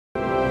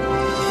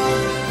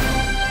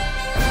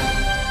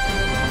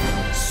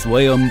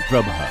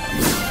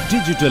SwayamPrabha.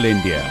 Digital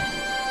India.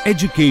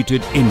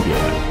 Educated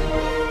India.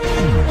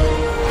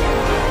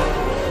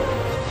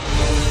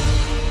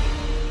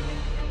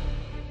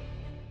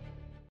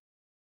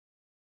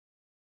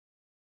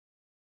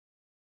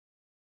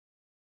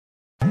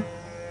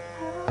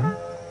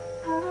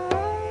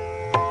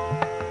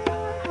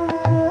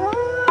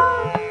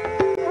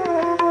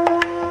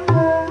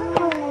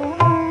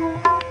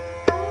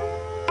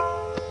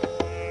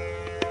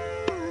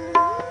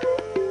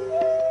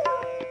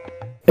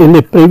 In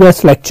the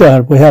previous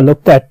lecture, we have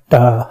looked at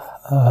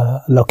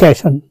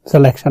location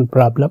selection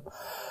problem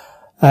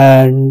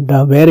and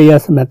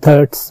various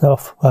methods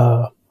of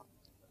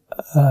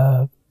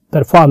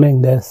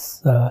performing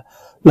this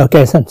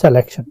location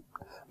selection.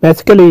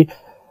 Basically,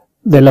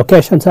 the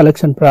location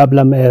selection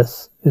problem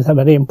is a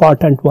very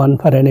important one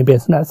for any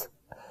business.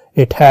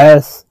 It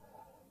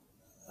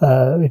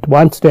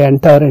wants to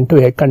enter into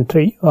a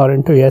country or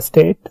into a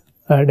state,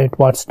 and it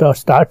wants to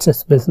start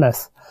its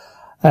business,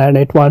 and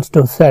it wants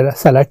to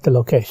select the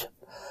location.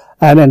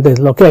 And in this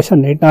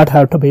location need not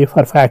have to be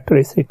for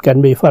factories, it can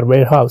be for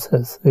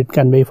warehouses, it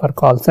can be for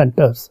call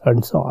centers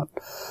and so on.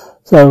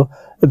 So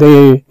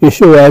the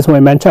issue, as we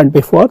mentioned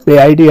before, the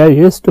idea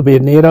is to be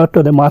nearer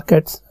to the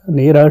markets,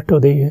 nearer to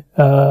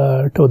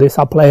the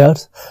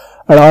suppliers,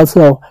 and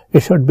also it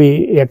should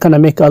be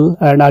economical,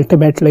 and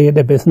ultimately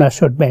the business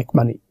should make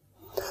money.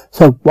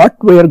 So what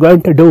we are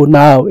going to do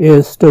now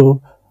is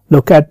to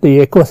look at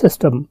the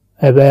ecosystem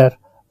aware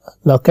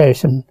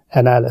location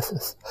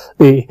analysis.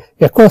 The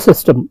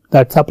ecosystem,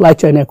 that supply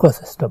chain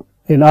ecosystem,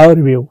 in our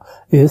view,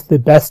 is the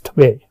best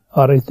way,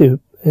 or is the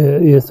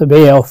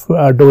way of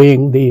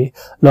doing the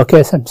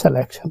location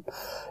selection.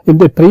 In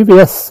the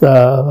previous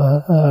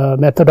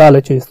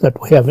methodologies that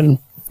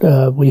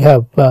we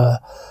have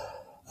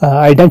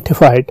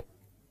identified,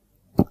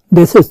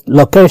 this is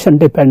location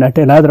dependent.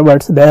 In other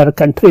words, they are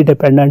country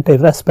dependent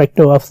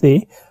irrespective of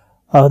the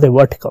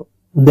vertical.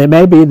 They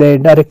may be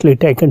indirectly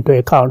taken into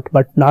account,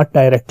 but not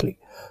directly.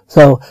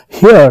 So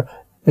here,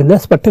 in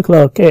this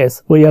particular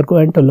case, we are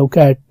going to look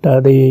at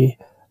the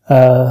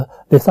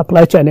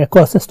supply chain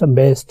ecosystem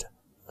based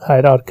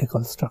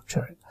hierarchical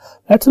structure.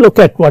 Let's look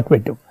at what we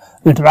do.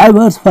 The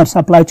drivers for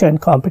supply chain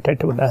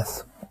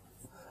competitiveness.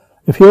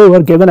 If you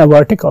were given a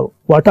vertical,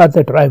 what are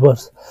the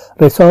drivers?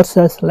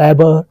 Resources,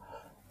 labor,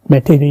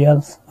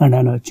 materials, and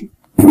energy.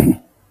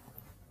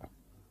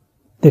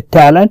 The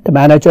talent,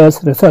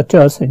 managers,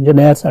 researchers,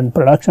 engineers, and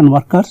production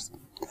workers,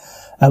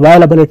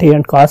 availability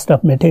and cost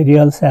of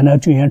materials,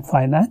 energy, and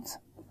finance,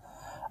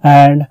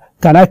 and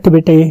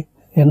connectivity,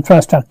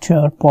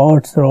 infrastructure,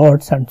 ports,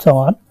 roads, and so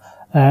on,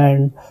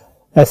 and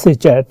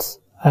SEZs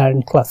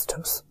and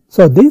clusters.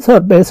 So these are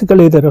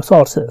basically the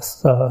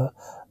resources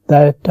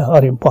that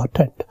are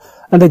important.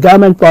 And the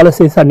government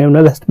policies and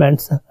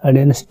investments and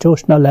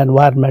institutional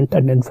environment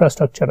and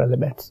infrastructure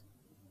elements.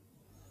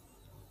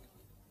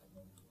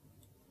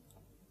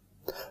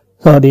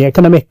 So the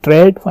economic,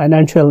 trade,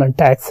 financial, and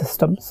tax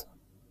systems,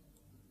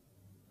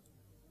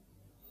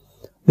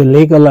 the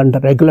legal and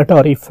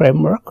regulatory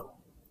framework,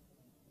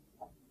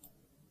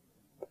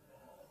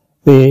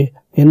 the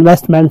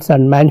investments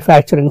and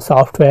manufacturing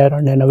software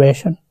and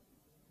innovation,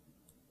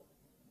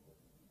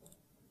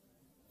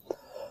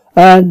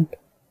 and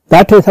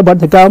that is about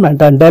the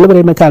government, and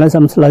delivery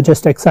mechanisms,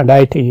 logistics and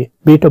IT,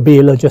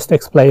 B2B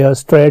logistics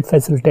players, trade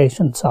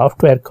facilitation,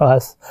 software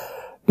costs,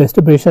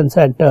 distribution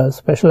centers,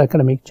 special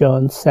economic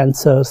zones,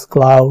 sensors,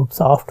 cloud,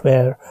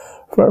 software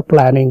for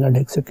planning and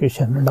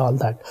execution and all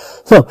that.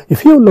 So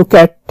if you look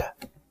at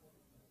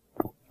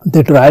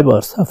the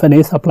drivers of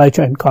any supply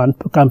chain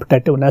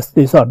competitiveness,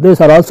 these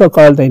are also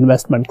called the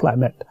investment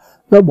climate.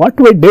 So what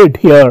we did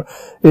here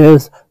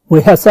is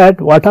we have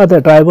said what are the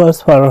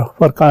drivers for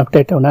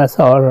competitiveness,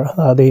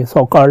 or the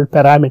so-called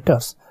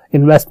parameters,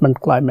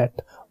 investment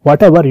climate.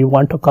 Whatever you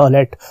want to call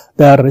it,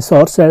 there are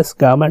resources,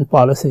 government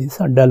policies,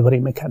 and delivery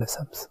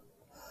mechanisms.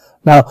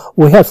 Now,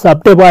 we have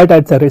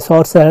subdivided the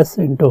resources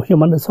into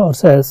human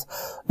resources,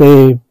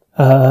 the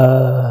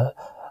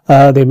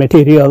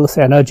materials,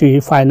 energy,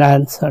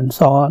 finance, and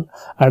so on,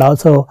 and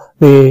also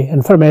the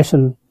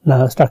information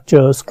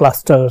structures,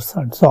 clusters,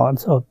 and so on.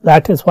 So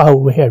that is how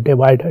we have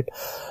divided.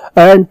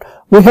 And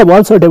we have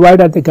also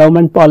divided the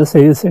government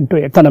policies into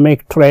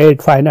economic,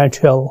 trade,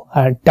 financial,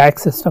 and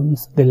tax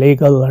systems, the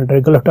legal and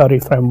regulatory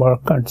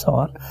framework, and so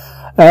on,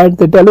 and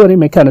the delivery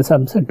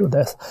mechanisms into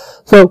this.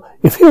 So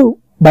if you,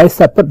 by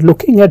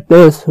looking at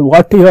this,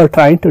 what you are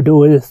trying to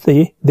do is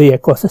the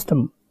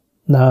ecosystem,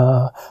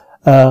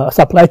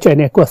 supply chain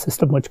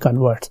ecosystem which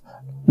converts.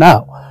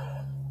 Now,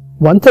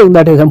 one thing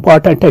that is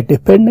important is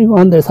depending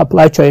on the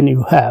supply chain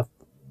you have,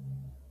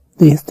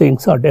 these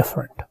things are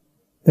different.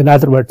 In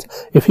other words,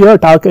 if you are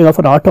talking of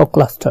an auto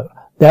cluster,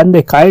 then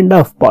the kind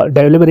of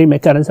delivery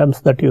mechanisms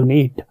that you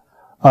need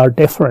are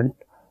different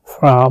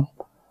from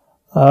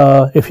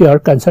if you are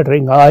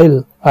considering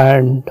oil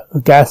and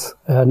gas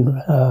and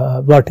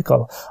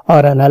vertical,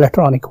 or an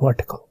electronic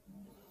vertical.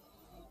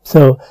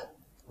 So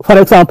for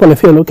example,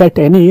 if you look at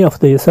any of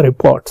these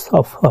reports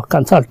of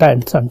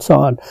consultants and so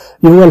on,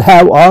 you will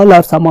have all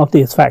or some of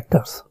these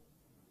factors,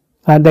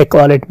 and they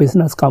call it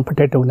business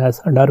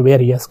competitiveness under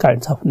various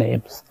kinds of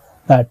names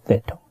that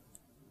they do.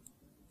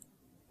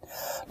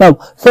 Now,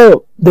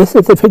 so this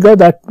is a figure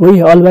that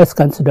we always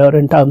consider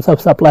in terms of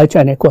supply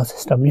chain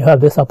ecosystem. You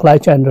have the supply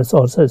chain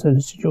resources,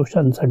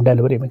 institutions, and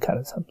delivery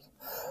mechanisms.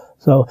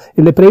 So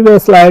in the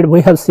previous slide,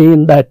 we have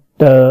seen that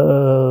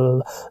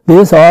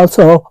these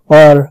also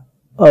are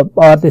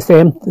the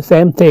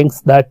same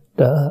things that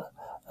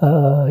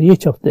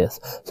each of this.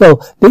 So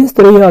these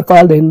three are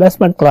called the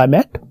investment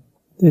climate.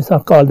 These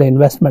are called the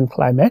investment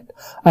climate,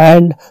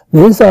 and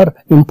these are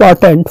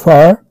important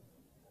for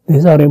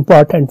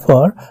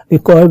the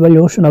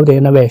co-evolution of the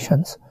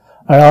innovations,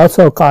 and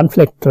also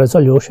conflict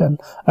resolution,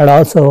 and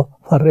also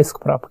for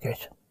risk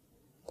propagation.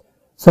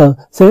 So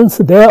since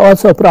they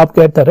also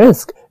propagate the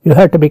risk, you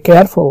have to be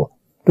careful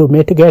to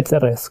mitigate the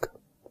risk,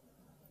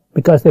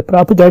 because the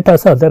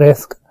propagators of the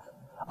risk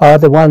are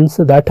the ones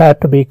that have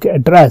to be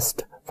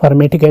addressed for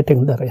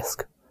mitigating the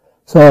risk.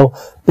 So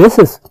this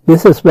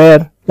is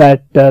where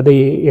that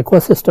the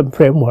ecosystem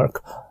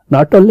framework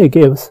not only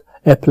gives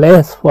a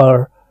place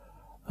for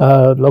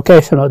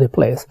location of the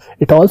place,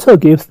 it also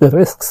gives the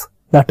risks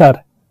that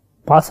are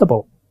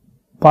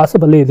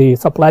possibly the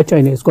supply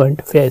chain is going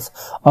to face,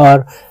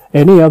 or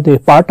any of the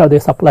part of the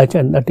supply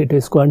chain that it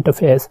is going to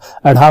face,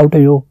 and how do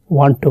you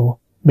want to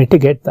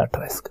mitigate that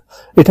risk.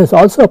 It is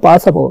also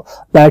possible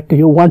that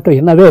you want to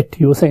innovate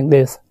using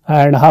this,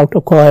 and how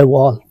to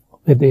co-evolve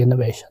with the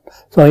innovation.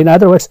 So in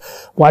other words,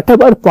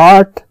 whatever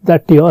part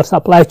that your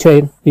supply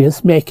chain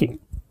is making,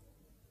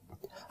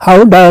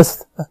 how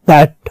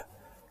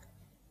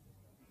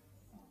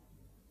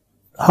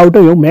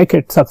do you make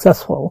it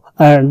successful,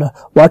 and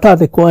what are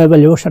the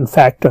co-evolution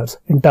factors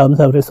in terms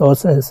of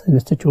resources,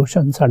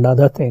 institutions, and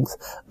other things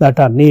that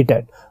are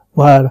needed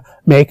when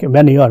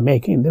you are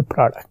making the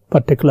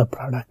particular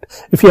product.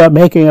 If you are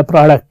making a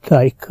product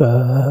like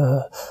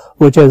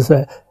which is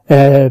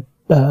a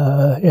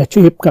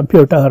cheap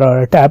computer or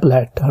a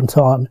tablet and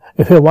so on,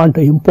 if you want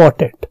to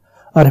import it,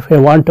 or if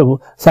you want to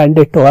send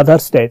it to other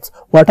states,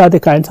 what are the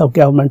kinds of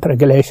government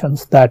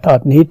regulations that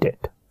are needed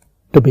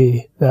to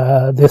be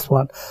this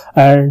one,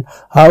 and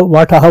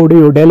how do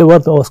you deliver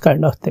those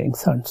kind of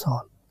things and so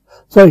on.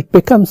 So it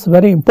becomes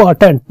very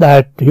important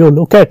that you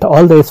look at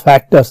all these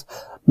factors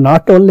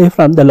not only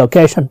from the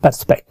location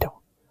perspective,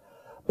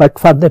 but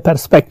from the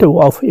perspective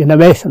of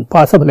innovation,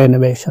 possible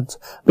innovations,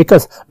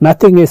 because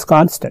nothing is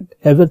constant,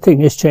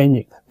 everything is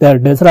changing. There are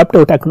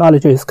disruptive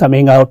technologies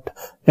coming out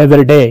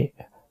every day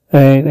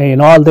in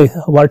all the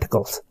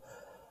verticals.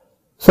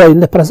 So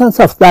in the presence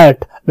of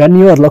that, when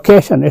your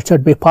location, it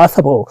should be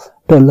possible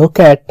to look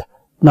at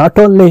not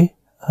only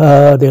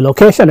the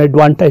location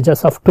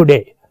advantages of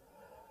today,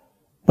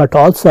 but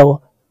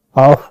also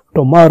of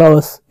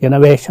tomorrow's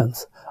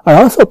innovations, and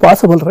also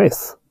possible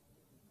risks.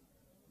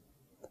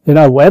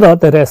 Where are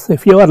the risks?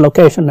 If you are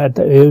locating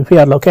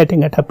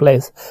at a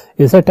place,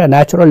 is it a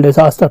natural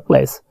disaster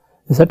place?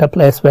 Is it a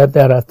place where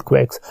there are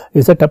earthquakes?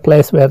 Is it a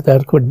place where there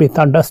could be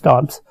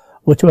thunderstorms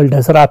which will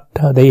disrupt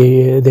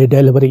the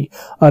delivery?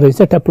 Or is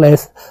it a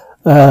place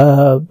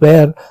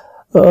where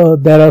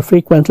there are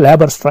frequent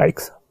labor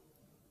strikes?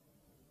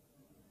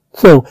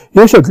 So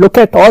you should look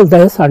at all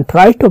this and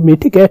try to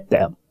mitigate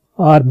them,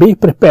 or be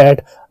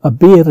prepared, or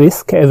be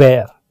risk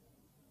aware.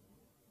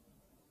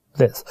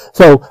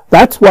 So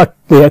that's what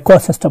the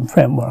ecosystem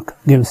framework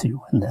gives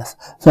you in this.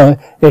 So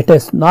it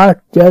is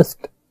not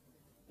just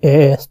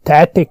a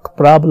static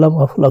problem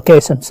of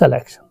location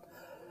selection.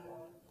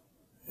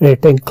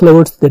 It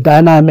includes the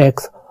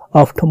dynamics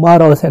of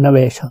tomorrow's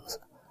innovations,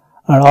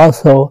 and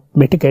also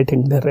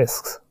mitigating the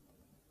risks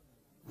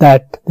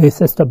that the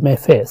system may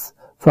face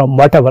from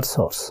whatever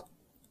source.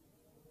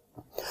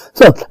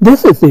 So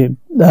this is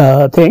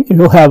the thing.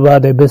 You have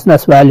the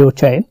business value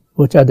chain,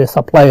 which are the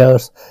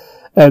suppliers,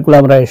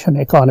 agglomeration,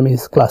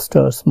 economies,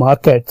 clusters,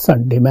 markets,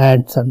 and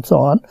demands, and so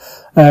on.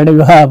 And you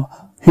have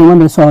human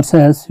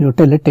resources,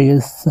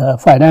 utilities,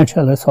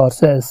 financial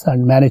resources,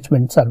 and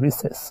management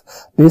services.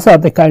 These are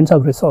the kinds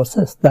of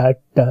resources that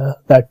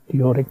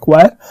you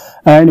require.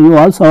 And you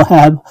also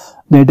have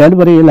the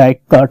delivery,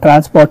 like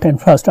transport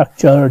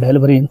infrastructure,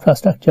 delivery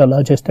infrastructure,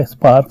 logistics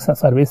parks,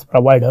 service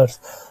providers.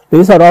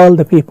 These are all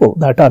the people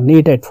that are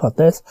needed for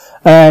this,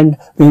 and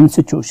the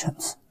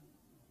institutions.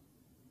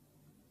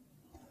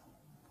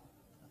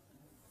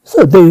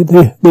 So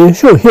the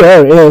issue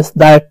here is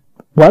that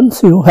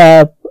once you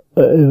have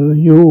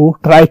you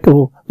try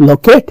to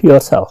locate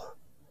yourself,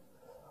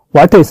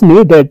 what is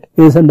needed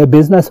is in the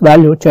business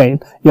value chain.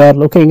 You are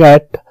looking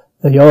at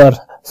your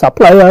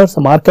suppliers,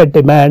 market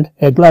demand,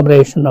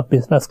 agglomeration of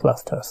business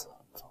clusters.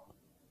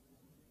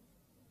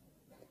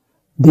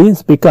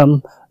 These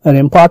become an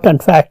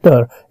important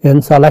factor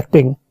in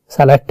selecting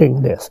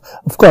this.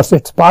 Of course,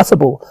 it's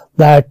possible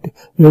that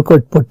you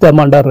could put them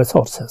under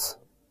resources.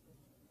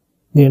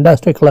 The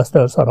industry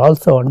clusters are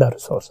also under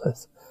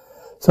resources.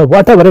 So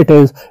whatever it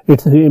is,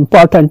 it's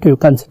important to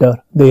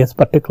consider these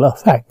particular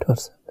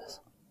factors in this.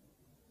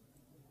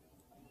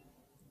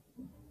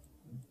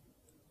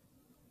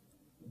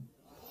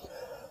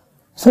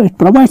 So it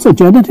provides a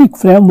generic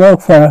framework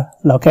for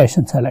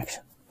location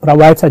selection,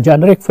 provides a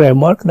generic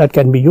framework that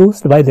can be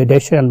used by the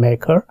decision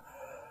maker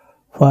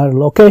for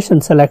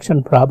location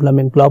selection problem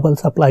in global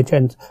supply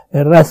chains,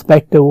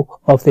 irrespective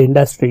of the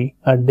industry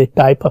and the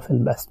type of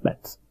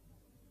investments.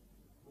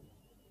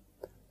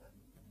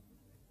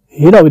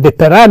 The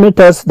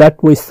parameters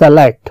that we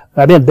select,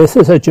 this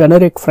is a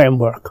generic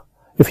framework.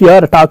 If you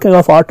are talking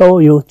of auto,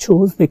 you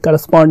choose the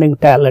corresponding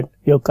talent,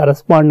 your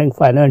corresponding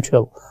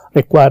financial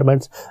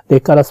requirements,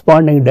 the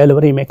corresponding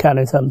delivery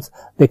mechanisms,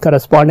 the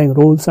corresponding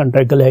rules and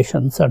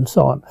regulations, and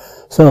so on.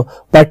 So,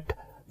 but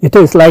it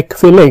is like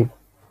filling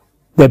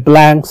the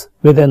blanks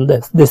within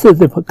this. This is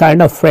the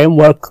kind of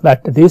framework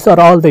that these are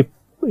all the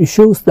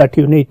issues that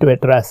you need to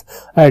address,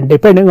 and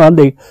depending on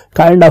the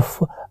kind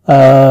of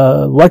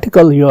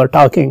vertical you are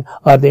talking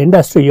or the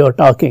industry you are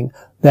talking,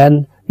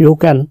 then you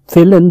can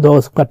fill in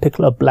those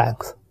particular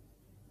blanks.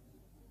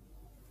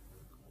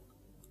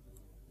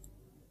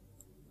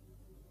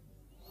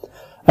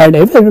 And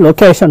every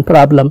location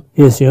problem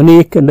is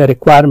unique in the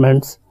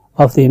requirements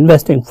of the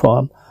investing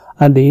firm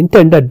and the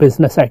intended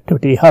business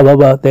activity.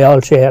 However, they all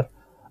share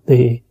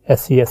the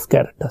SCS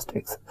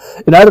characteristics.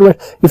 In other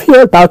words, if you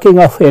are talking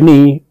of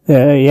any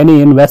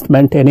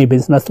investment, any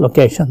business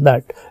location,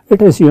 that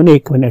it is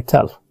unique in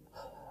itself,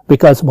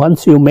 because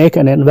once you make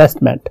an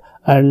investment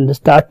and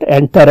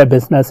enter a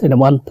business in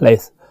one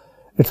place,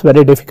 it's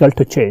very difficult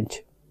to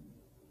change.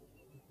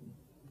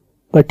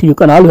 But you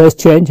can always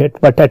change it,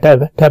 but at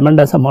a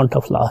tremendous amount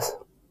of loss.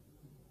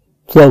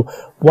 So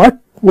what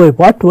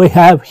we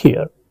have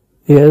here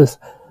is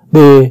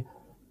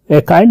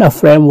a kind of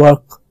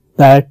framework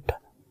that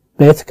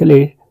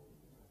basically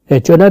a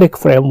generic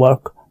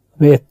framework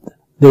with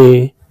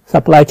the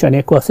supply chain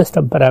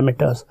ecosystem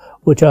parameters,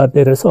 which are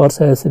the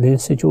resources, the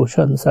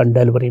institutions, and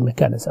delivery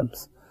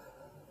mechanisms.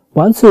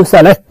 Once you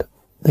select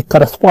the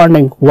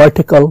corresponding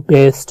vertical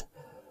based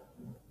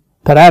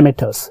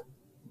parameters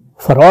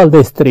for all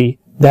these three,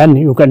 then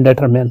you can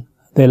determine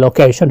the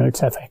location,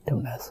 its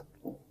effectiveness.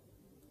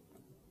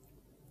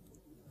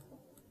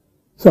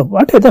 So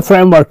what is the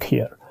framework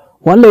here?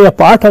 Only a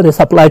part of the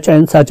supply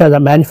chain, such as a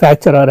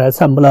manufacturer,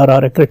 assembler,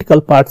 or a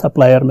critical part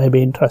supplier, may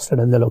be interested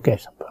in the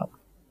location problem.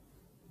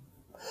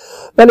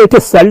 Well, it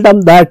is seldom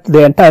that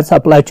the entire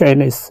supply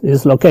chain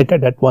is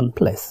located at one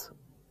place.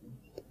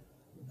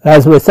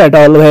 As we said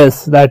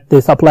always, that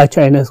the supply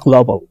chain is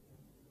global.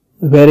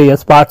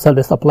 Various parts of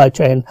the supply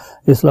chain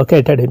is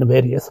located in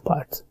various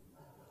parts.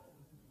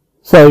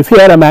 So if you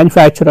are a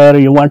manufacturer,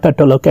 you wanted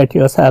to locate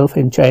yourself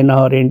in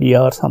China or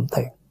India or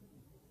something,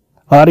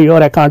 or you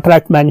are a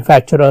contract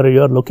manufacturer,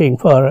 you are looking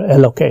for a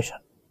location,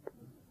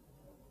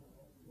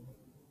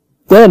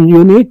 then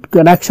you need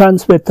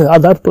connections with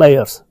other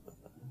players.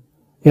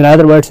 In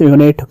other words, you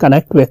need to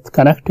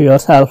connect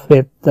yourself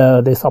with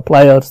the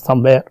suppliers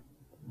somewhere,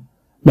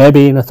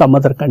 maybe in some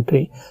other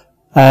country,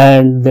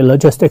 and the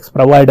logistics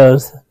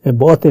providers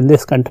both in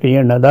this country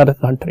and another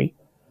country,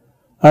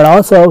 and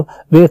also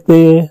with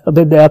the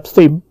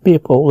upstream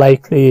people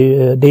like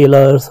the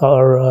dealers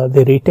or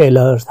the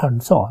retailers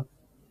and so on.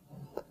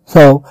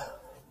 So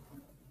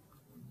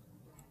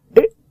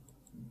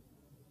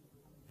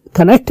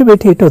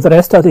connectivity to the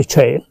rest of the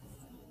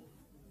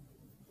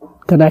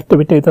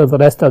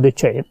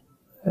chain,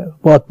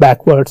 both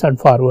backwards and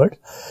forwards,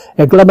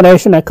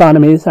 agglomeration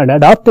economies, and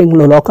adapting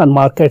to local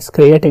markets,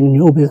 creating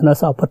new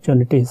business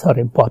opportunities are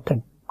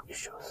important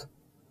issues.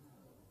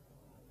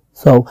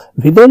 So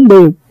within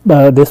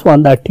this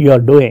one that you are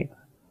doing,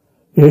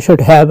 you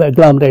should have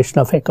agglomeration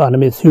of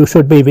economies. You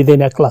should be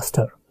within a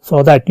cluster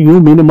so that you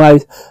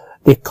minimize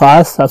the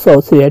costs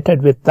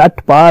associated with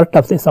that part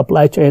of the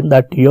supply chain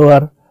that you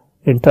are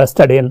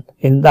interested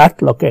in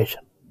that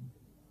location.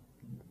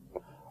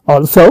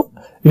 Also,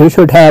 you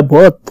should have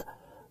both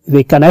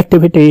the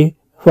connectivity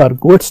for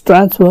goods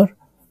transfer,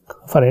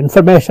 for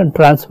information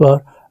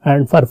transfer,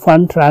 and for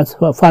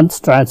funds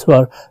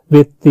transfer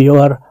with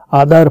your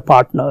other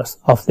partners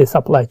of the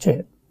supply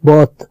chain,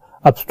 both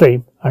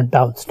upstream and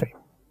downstream.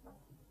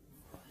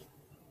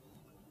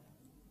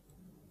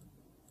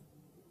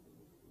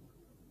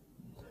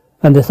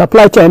 And the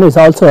supply chain is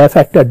also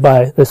affected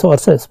by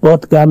resources,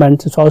 both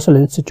government, social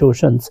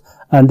institutions,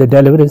 and the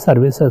delivery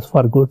services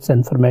for goods,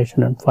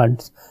 information, and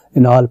funds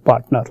in all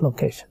partner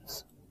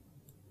locations.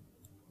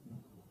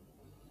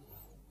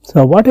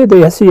 So what is the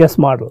SCS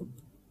model?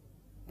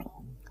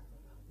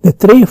 The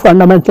three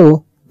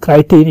fundamental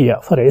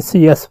criteria for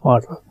SCS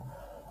model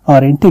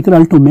are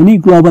integral to many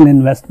global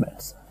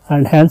investments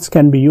and hence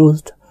can be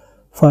used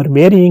for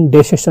varying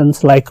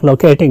decisions like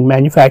locating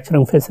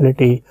manufacturing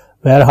facility,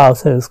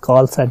 warehouses,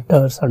 call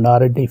centers, and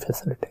R&D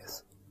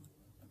facilities.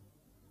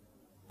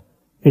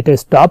 It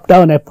is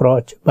top-down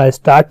approach by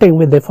starting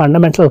with the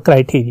fundamental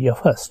criteria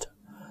first,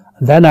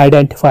 then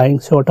identifying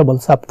suitable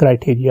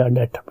sub-criteria and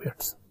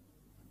attributes.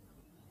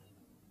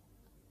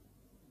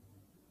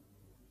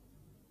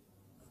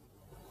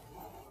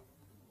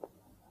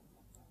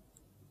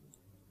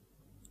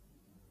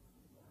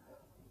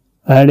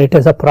 And it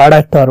is a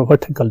product or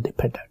vertical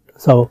dependent.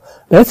 So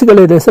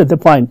basically this is the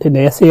point. In the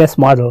SCS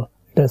model,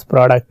 it is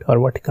product or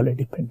vertically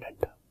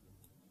dependent.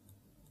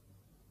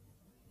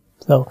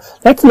 So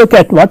let's look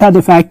at what are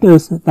the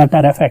factors that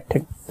are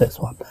affecting this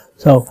one.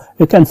 So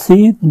you can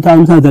see in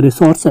terms of the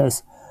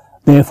resources,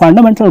 the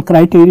fundamental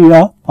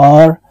criteria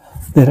are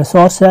the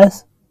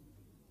resources,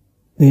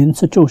 the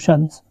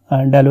institutions,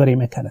 and delivery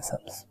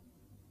mechanisms.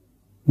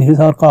 These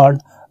are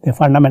called the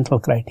fundamental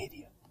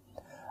criteria.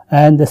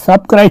 And the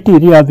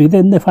sub-criteria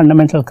within the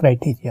fundamental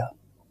criteria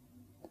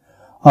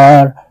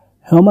are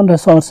human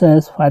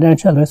resources,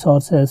 financial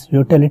resources,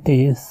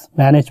 utilities,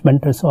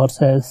 management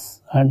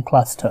resources, and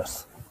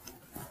clusters.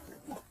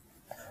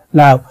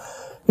 Now,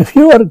 if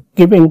you are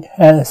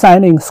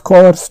assigning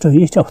scores to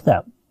each of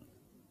them,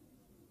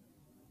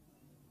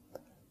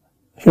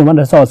 human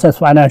resources,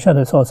 financial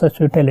resources,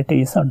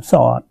 utilities, and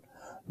so on,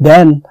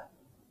 then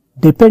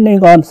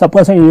depending on,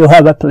 supposing you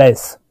have a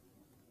place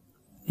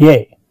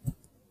A,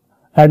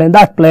 and in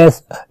that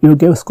place you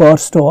give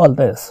scores to all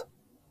this,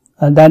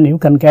 and then you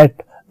can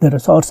get the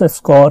resources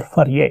score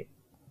for A.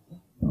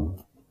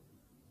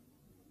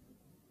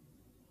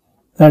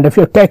 And if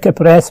you take a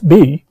place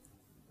B,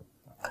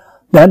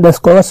 then the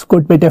scores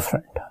could be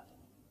different.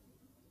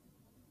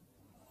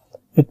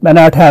 It may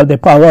not have the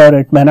power,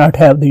 it may not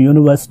have the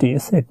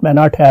universities, it may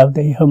not have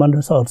the human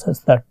resources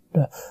that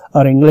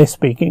are English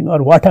speaking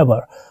or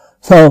whatever.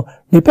 So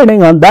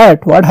depending on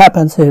that, what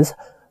happens is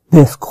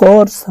the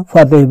scores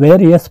for the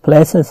various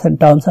places in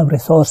terms of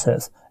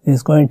resources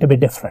is going to be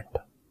different.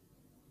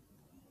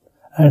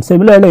 And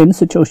similarly,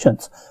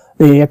 institutions,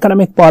 the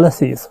economic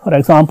policies, for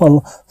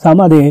example,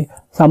 some of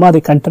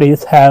the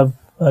countries have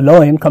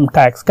low income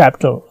tax,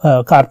 capital,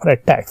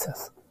 corporate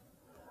taxes,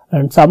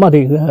 and some of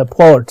the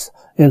ports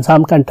in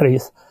some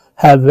countries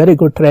have very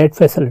good trade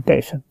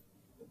facilitation.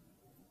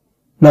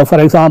 Now, for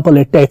example,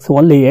 it takes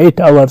only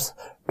 8 hours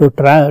to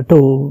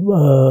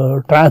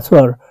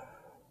transfer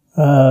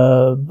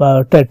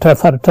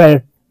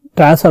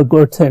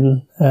goods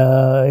in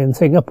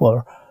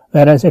Singapore,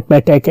 whereas it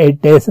may take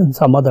 8 days in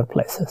some other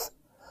places.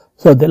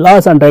 So the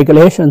laws and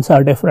regulations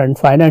are different,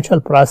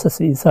 financial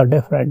processes are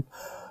different,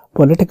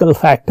 political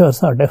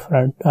factors are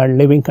different, and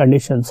living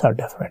conditions are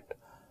different.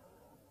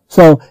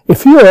 So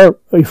if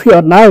you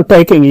are now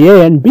taking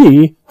A and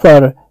B,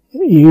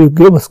 you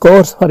give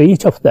scores for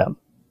each of them.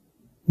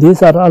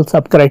 These are all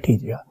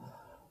sub-criteria.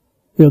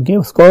 You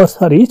give scores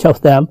for each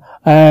of them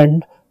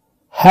and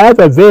have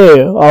a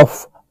way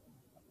of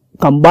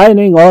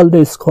combining all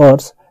these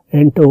scores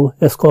into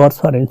a scores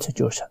for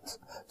institutions.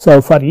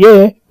 So for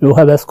A, you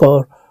have a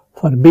score,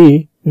 for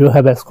B, you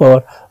have a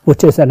score,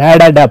 which is an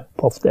added up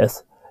of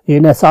this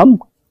in a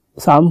some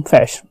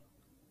fashion.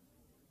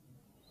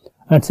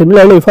 And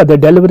similarly, for the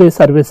delivery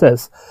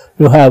services,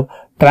 you have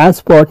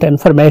transport,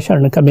 information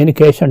and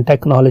communication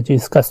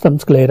technologies,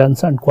 customs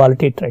clearance, and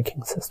quality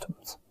tracking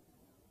systems.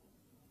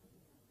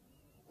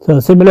 So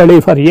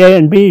similarly, for A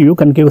and B, you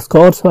can give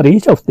scores for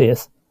each of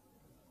these,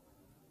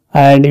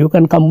 and you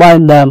can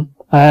combine them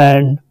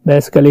and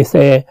basically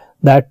say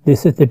that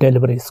this is the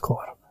delivery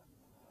score.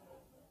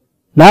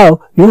 Now,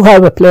 you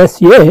have a place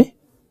A,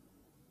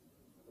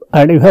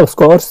 and you have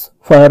scores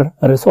for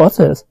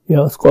resources, you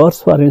have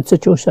scores for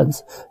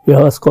institutions, you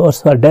have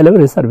scores for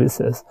delivery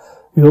services.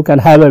 You can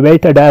have a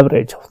weighted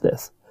average of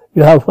this.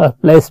 You have for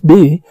place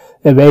B,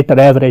 a weighted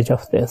average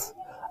of this,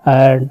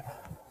 and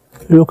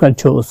you can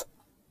choose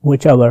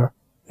whichever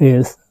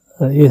is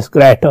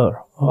greater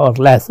or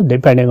less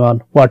depending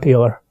on what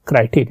your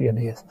criterion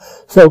is.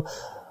 So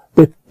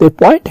the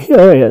point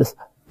here is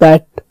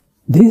that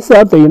these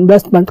are the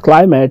investment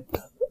climate,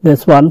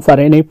 this one for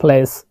any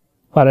place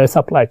for a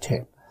supply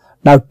chain.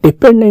 Now,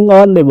 depending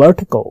on the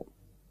vertical,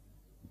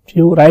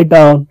 you write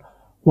down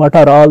what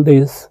are all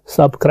these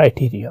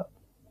sub-criteria.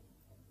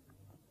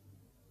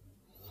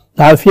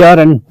 Now, if you are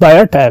in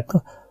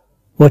biotech,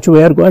 which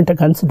we are going to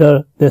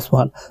consider this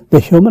one,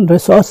 the human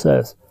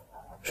resources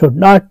should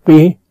not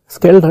be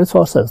skilled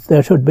resources.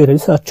 There should be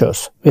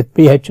researchers with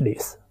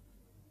PhDs.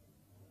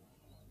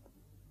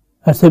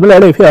 And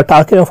similarly, if you are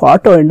talking of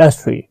auto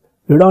industry,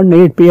 you don't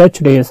need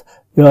PhDs.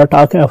 You are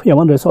talking of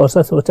human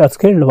resources which are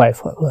skilled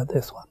for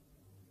this one.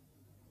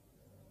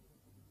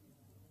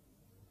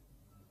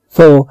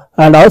 So,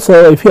 and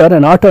also if you are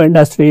in auto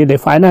industry, the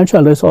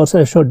financial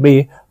resources should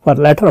be for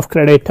letter of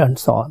credit and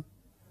so on.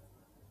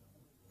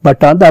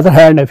 But on the other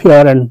hand, if you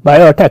are in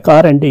biotech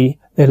R&D,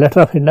 the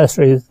letter of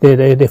industries,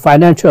 the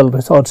financial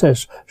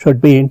resources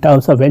should be in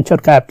terms of venture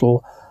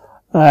capital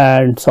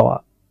and so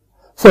on.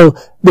 So,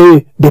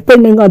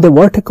 depending on the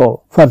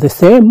vertical, for the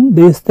same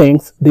these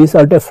things, these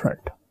are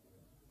different.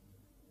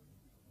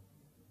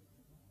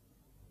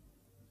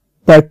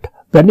 But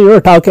when you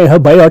are talking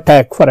about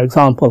biotech, for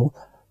example,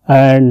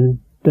 and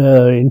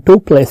in 2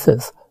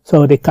 places,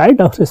 so the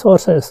kind of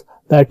resources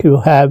that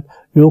you have,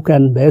 you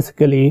can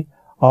basically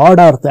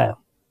order them,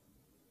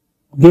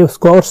 give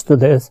scores to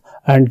this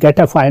and get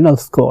a final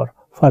score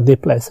for the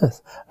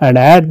places and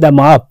add them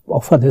up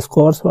for the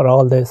scores for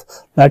all this.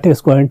 That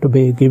is going to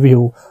be give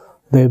you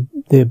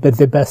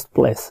the best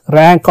place,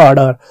 rank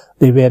order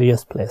the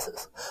various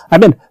places. I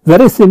mean,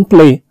 very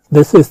simply,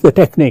 this is the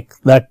technique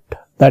that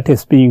that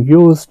is being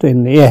used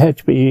in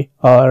AHP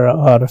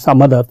or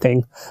some other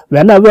thing,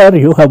 whenever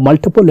you have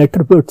multiple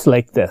attributes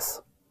like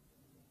this.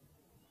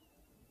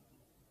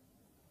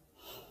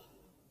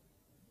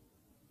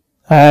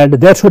 And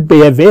there should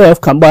be a way of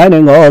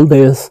combining all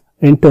this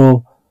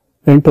into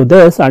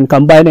this and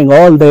combining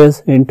all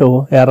this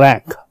into a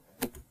rank.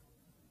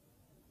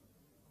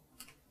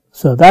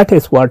 So that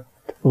is what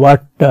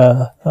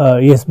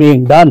is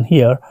being done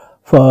here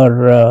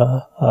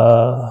for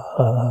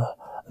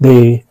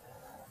the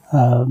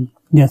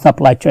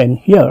supply chain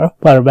here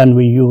for when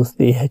we use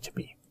the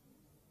AHP.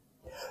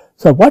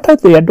 So what are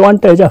the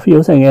advantage of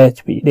using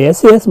AHP? The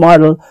SES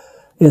model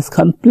is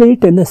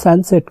complete in the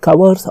sense it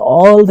covers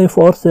all the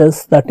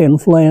forces that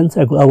influence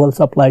a global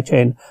supply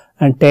chain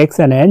and takes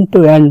an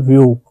end-to-end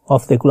view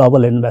of the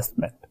global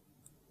investment.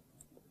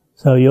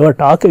 So you are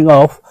talking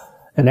of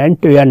an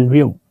end-to-end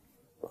view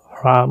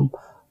from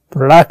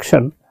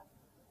production,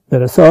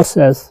 the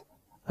resources,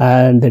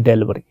 and the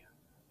delivery.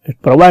 It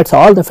provides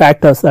all the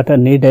factors that are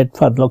needed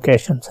for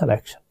location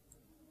selection.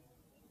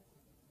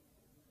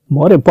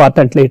 More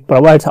importantly, it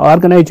provides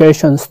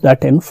organizations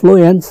that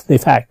influence the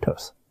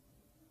factors.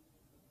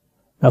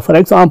 Now, for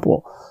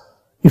example,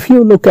 if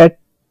you look at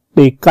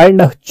the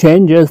kind of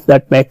changes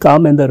that may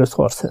come in the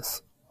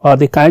resources or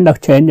the kind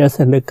of changes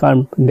in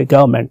the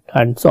government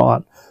and so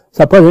on,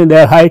 supposing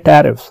there are high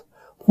tariffs,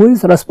 who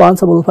is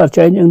responsible for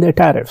changing the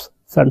tariffs?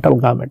 Central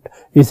government.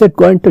 Is it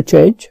going to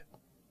change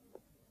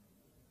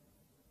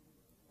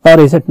or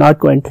is it not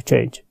going to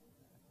change?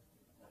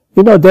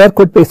 You know, there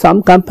could be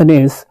some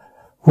companies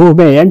who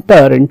may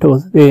enter into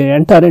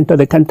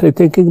the country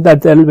thinking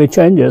that there will be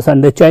changes,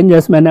 and the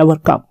changes may never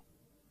come.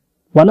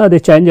 One of the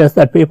changes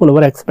that people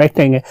were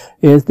expecting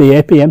is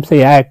the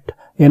APMC Act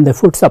in the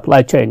food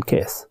supply chain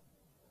case.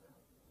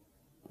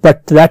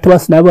 But that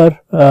was never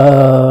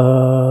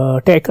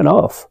taken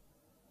off.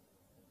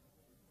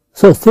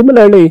 So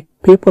similarly,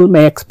 people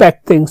may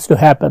expect things to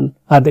happen,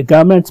 or the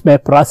governments may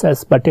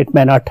process, but it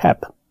may not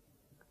happen.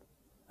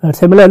 And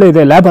similarly,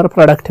 the labor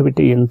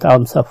productivity in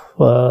terms of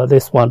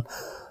this one,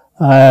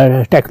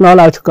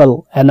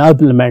 technological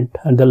enablement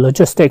and the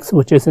logistics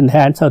which is in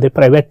hands of the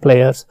private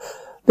players.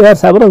 There are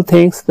several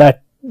things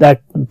that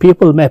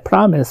people may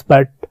promise,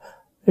 but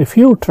if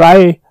you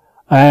try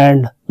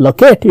and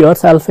locate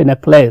yourself in a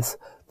place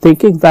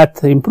thinking that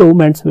the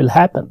improvements will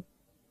happen,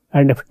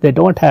 and if they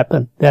don't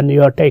happen, then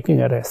you are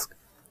taking a risk.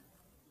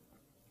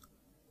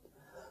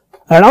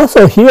 And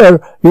also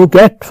here you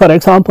get, for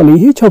example, in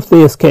each of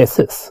these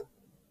cases,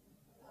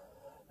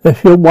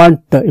 if you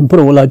want to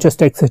improve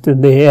logistics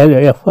in the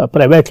area of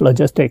private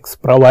logistics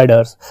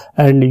providers,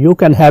 and you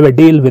can have a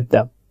deal with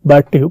them,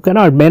 but you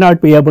may not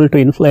be able to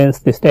influence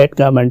the state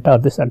government or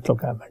the central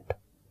government.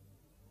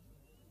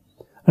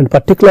 And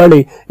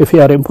particularly if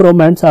your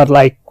improvements are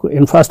like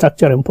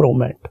infrastructure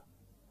improvement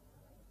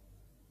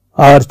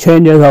or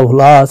changes of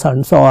laws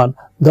and so on,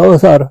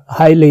 those are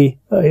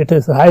it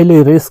is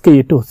highly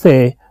risky to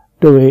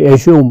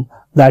assume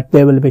that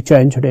they will be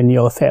changed in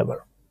your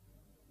favor.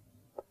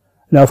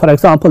 Now, for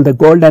example, the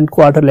Golden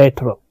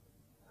Quadrilateral,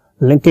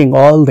 linking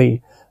all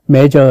the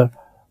major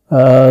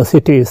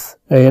cities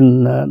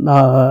in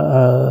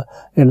the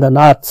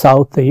north,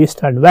 south, the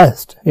east and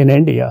west in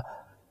India.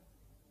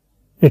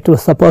 It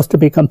was supposed to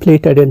be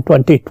completed in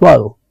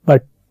 2012,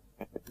 but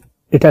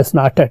it has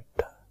not yet.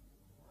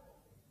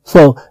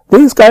 So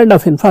these kind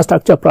of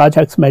infrastructure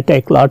projects may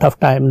take a lot of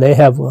time. They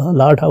have a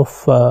lot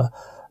of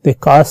the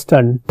cost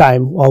and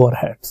time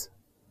overheads.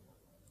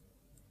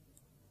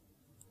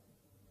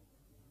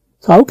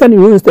 So how can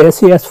you use the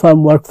SES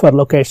framework for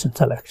location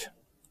selection?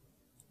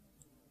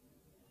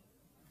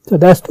 So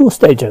there's two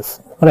stages.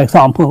 For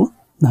example,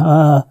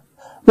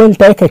 we'll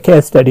take a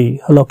case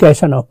study, a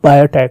location of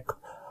biotech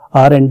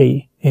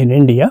R&D in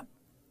India.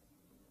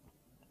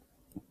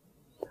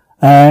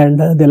 And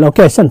the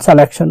location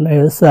selection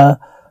is, for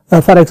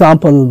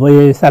example,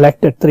 we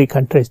selected 3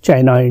 countries,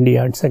 China,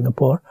 India and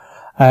Singapore,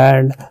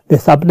 and the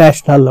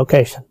subnational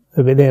location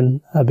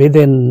within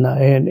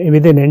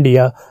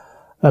India,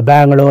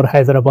 Bangalore,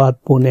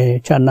 Hyderabad, Pune,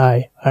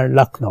 Chennai and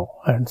Lucknow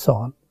and so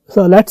on.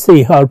 So let's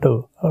see how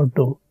to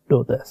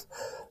do this.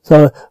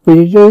 So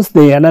we use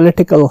the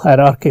analytical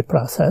hierarchy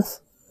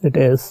process. It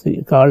is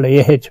called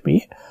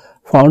AHP,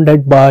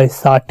 founded by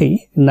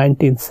Sati in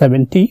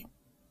 1970.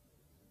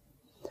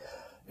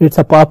 It's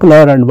a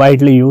popular and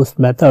widely used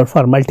method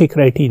for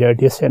multi-criteria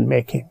decision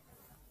making.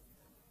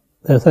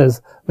 This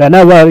is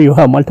whenever you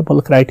have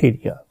multiple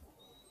criteria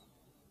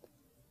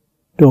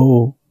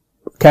to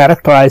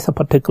characterize a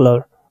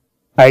particular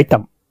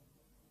item.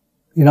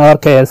 In our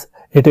case,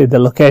 it is the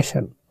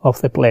location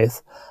of the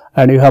place,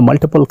 and you have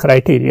multiple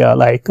criteria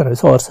like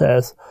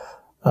resources,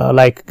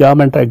 like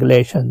government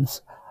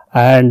regulations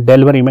and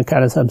delivery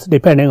mechanisms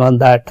depending on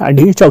that, and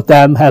each of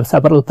them have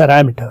several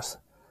parameters.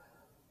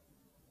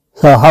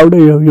 So how do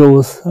you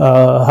use,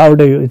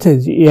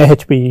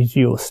 AHP is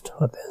used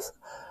for this.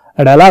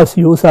 It allows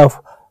use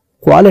of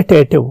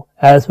qualitative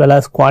as well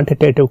as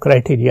quantitative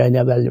criteria in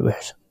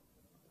evaluation.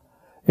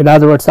 In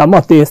other words, some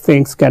of these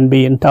things can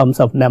be in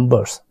terms of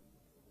numbers.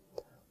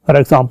 for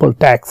example,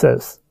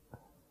 taxes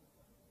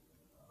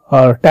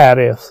or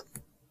tariffs.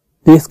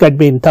 These can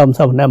be in terms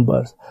of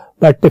numbers.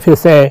 But if you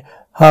say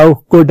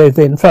how good is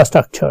the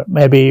infrastructure,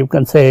 maybe you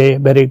can say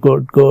very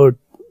good, good,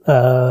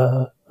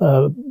 low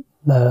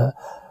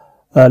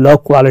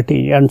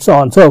quality, and so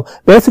on. So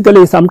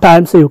basically,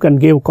 sometimes you can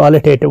give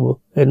qualitative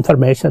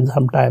information,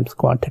 sometimes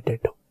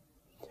quantitative.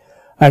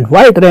 And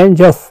wide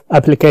range of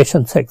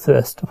applications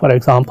exist. For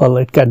example,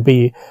 it can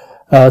be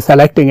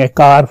selecting a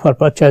car for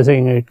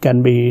purchasing, it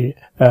can be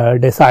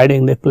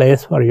deciding the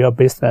place for your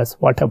business,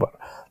 whatever.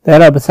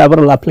 There are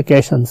several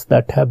applications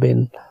that have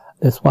been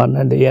this one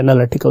and the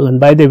analytical. And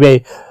by the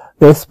way,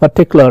 this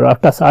particular,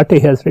 after Sati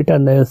has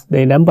written is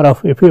the number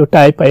of, if you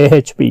type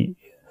AHP,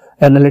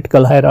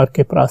 analytical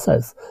hierarchy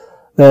process,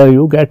 there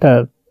you get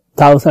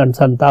thousands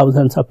and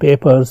thousands of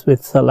papers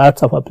with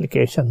lots of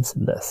applications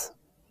in this.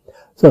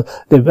 So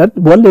the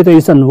only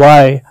reason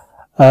why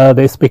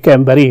this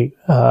became very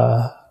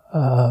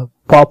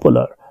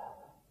popular,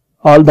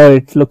 although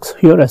it looks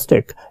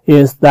heuristic,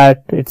 is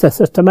that it's a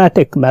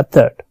systematic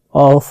method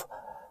of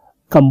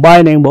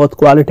combining both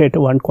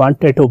qualitative and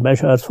quantitative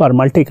measures for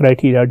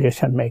multi-criteria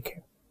decision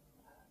making.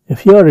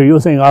 If you are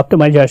using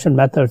optimization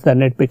methods,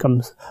 then it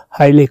becomes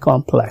highly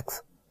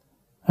complex,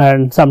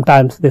 and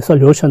sometimes the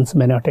solutions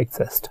may not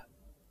exist.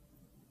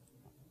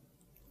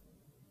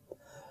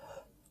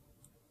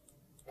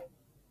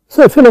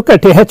 So if you look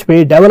at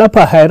AHP, develop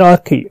a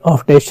hierarchy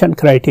of decision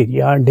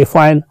criteria and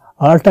define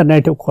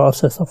alternative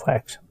courses of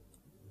action.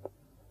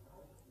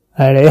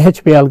 And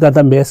AHP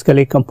algorithm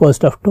basically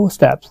composed of two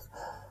steps,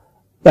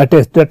 that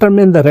is,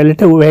 determine the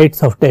relative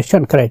weights of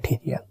decision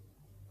criteria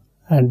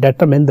and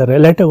determine the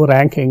relative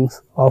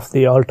rankings of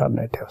the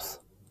alternatives.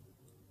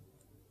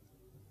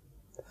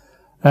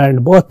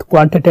 And both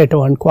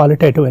quantitative and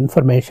qualitative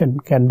information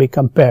can be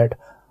compared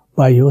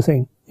by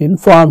using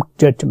informed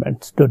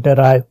judgments to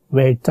derive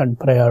weights and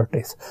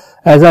priorities.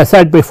 As I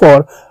said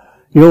before,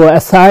 you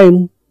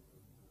assign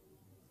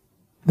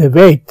the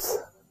weights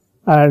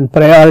and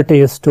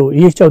priorities to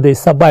each of these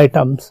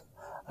sub-items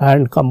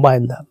and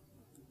combine them.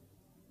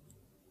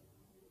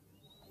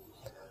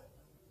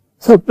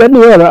 So when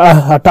you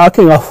are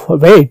talking of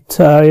weights,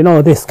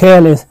 the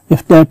scale is,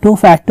 if the two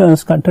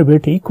factors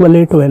contribute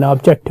equally to an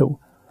objective,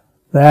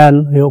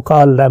 then you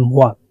call them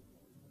 1.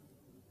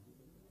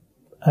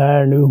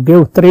 And you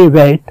give 3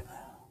 weight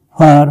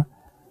for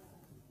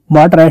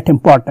moderate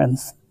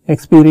importance.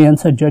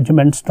 Experience and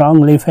judgment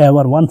strongly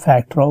favor one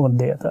factor over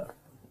the other.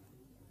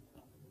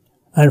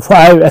 And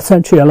 5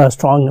 essential or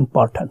strong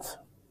importance.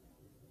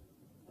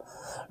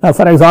 Now,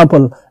 for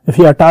example, if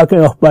you are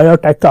talking of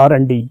biotech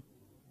R&D,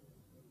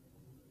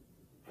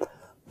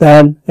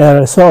 then a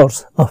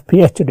resource of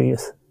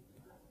PhDs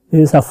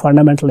is of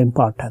fundamental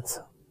importance.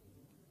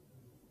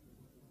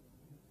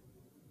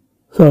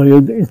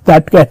 So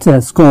that gets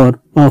a score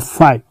of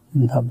 5.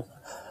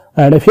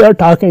 And if you are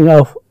talking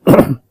of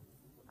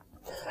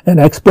an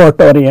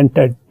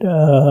export-oriented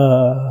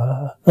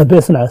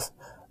business,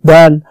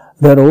 then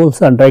the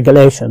rules and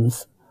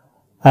regulations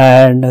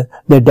and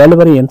the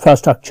delivery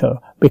infrastructure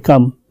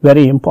become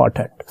very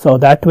important. So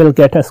that will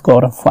get a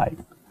score of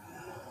 5.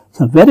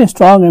 So very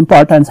strong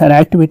importance, and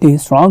activity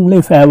is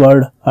strongly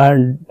favored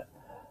and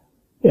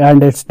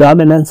its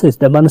dominance is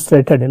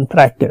demonstrated in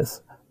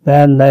practice,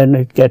 then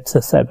it gets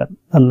a 7.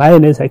 And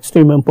 9 is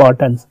extreme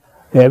importance.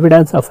 The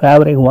evidence of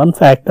favoring one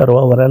factor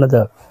over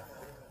another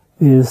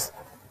is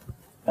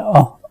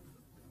of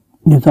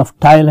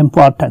tile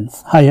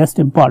importance, highest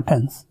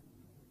importance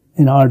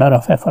in order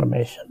of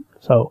affirmation.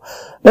 So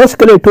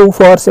basically 2,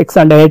 4, 6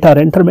 and 8 are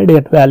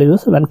intermediate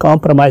values when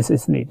compromise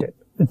is needed.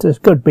 It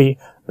could be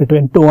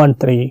between 2 and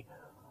 3.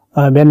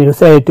 When you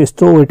say it is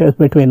true, it is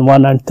between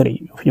 1 and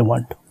 3 if you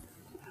want to.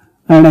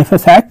 And if a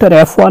factor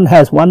F1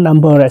 has one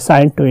number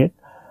assigned to it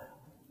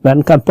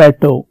when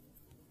compared to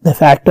the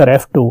factor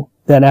F2,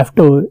 then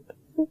F2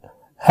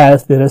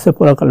 has the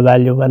reciprocal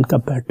value when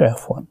compared to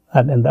F1.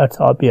 I mean, that's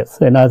obvious.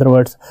 In other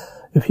words,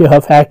 if you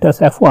have factors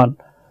F1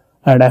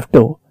 and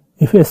F2,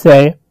 if you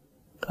say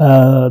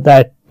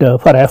that for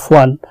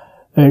F1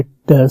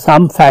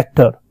 some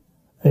factor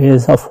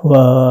is of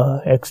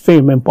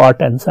extreme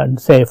importance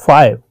and say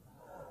 5,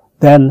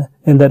 then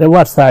in the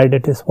reverse side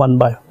it is 1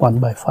 by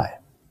 5.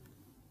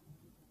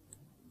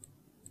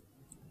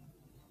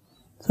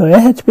 So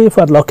AHP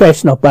for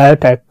location of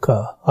biotech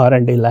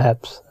R&D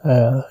labs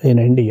in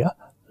India.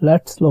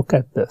 Let's look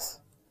at this.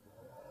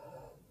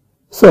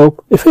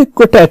 So if we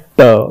look at,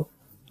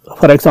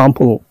 for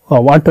example,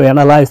 want to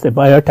analyze the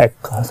biotech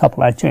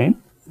supply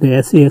chain,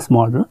 the SES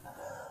model,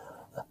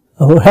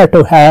 we have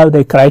to have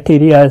the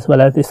criteria as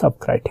well as the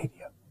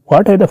sub-criteria.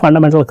 What are the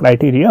fundamental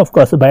criteria? Of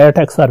course, the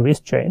biotech service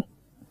chain,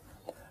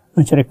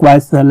 which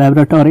requires the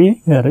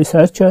laboratory,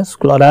 researchers,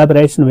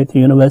 collaboration with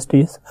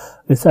universities,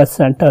 research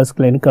centers,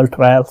 clinical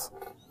trials,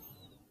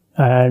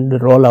 and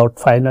rollout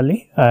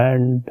finally.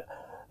 And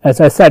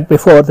as I said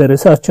before, the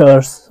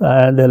researchers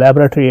and the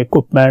laboratory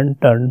equipment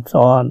and so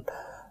on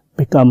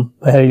become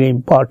very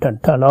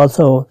important, and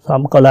also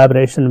some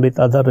collaboration with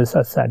other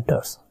research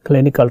centers,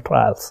 clinical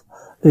trials.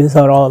 These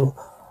are all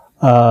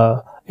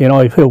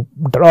if you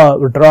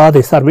draw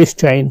the service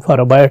chain for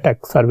a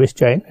biotech service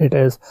chain, it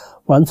is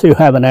once you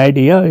have an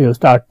idea, you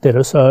start the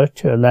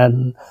research, and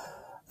then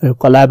you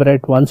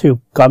collaborate. Once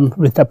you come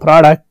with a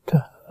product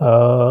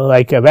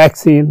like a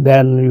vaccine,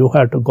 then you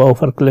have to go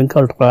for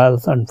clinical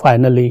trials, and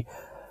finally,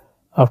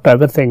 after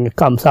everything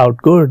comes out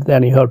good,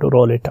 then you have to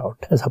roll it out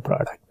as a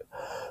product.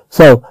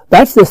 So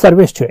that's the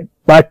service chain.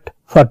 But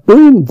for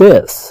doing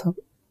this,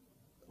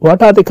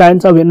 what are the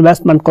kinds of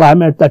investment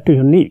climate that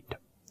you need?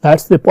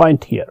 That's the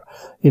point here.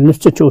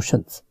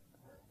 Institutions,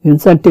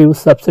 incentives,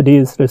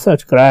 subsidies,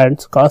 research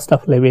grants, cost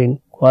of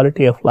living,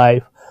 quality of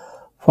life,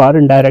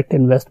 foreign direct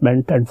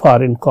investment, and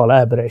foreign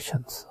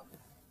collaborations.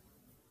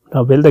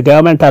 Now, will the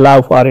government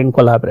allow foreign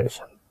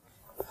collaboration?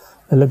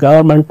 Will the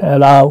government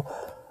allow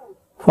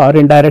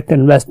foreign direct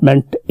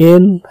investment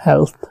in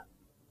health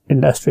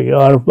industry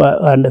or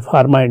and the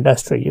pharma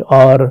industry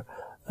or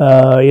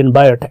in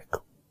biotech?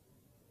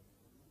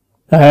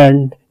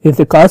 And is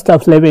the cost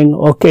of living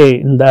okay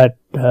in that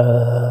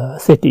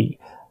city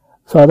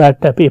so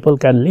that people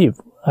can live?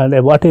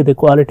 And what is the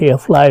quality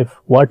of life?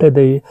 What is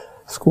the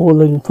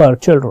schooling for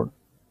children?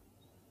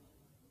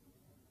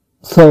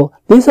 So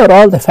these are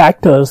all the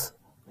factors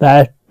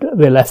that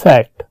will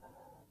affect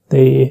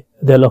the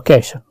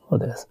location for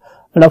this.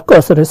 And of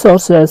course, the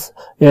resources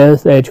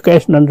is the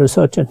education and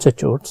research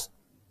institutes,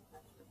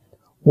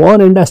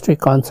 one industry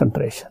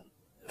concentration.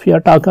 If you are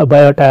talking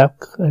about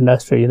biotech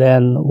industry,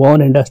 then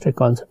one industry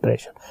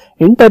concentration,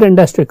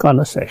 inter-industry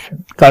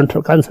concentration,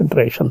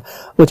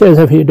 which is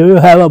do you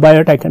have a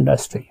biotech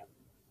industry?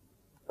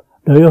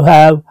 Do you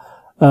have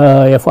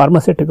a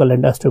pharmaceutical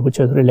industry which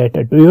is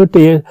related? Do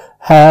you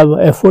have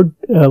a food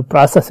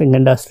processing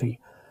industry?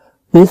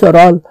 These are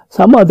all,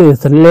 some of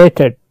these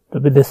related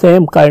with the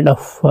same kind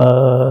of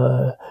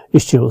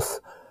issues,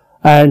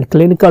 and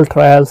clinical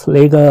trials,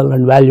 legal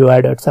and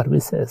value-added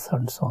services,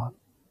 and so on.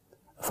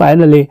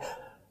 Finally,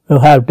 you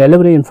have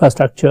delivery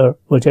infrastructure,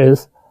 which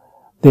is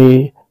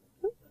the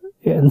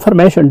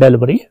information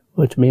delivery,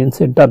 which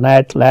means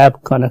internet,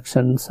 lab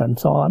connections, and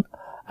so on,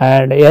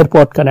 and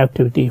airport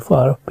connectivity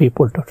for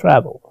people to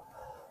travel.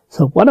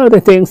 So one of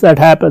the things that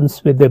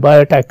happens with the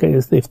biotech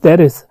is if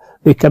there is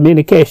the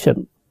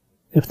communication,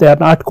 if they are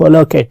not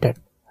co-located,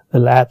 the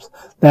labs,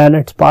 then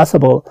it's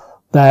possible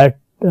that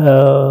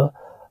the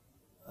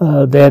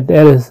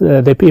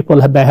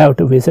people may have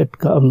to visit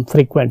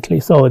frequently.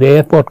 So the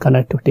airport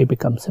connectivity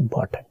becomes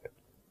important.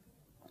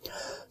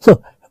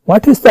 So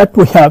what is that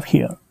we have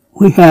here?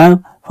 We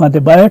have for the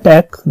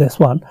biotech, this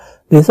one,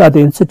 these are the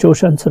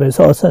institutions,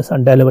 resources,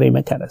 and delivery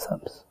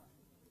mechanisms.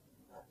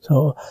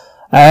 So,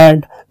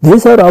 and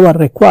these are our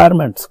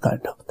requirements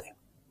kind of thing,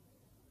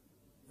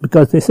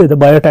 because this is the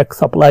biotech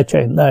supply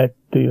chain, that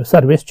the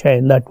service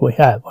chain that we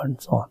have,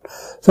 and so on.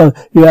 So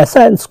you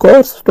assign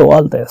scores to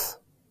all this.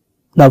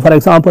 Now, for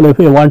example, if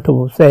you want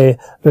to say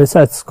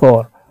research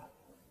score,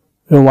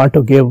 you want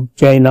to give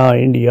China,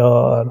 India,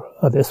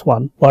 or this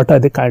one, what are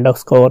the kind of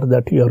score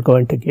that you are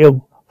going to give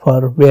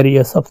for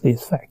various of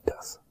these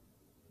factors?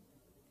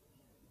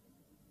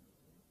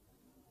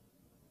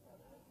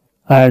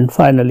 And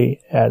finally,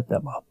 add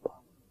them up.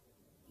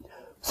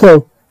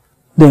 So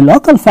the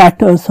local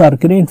factors are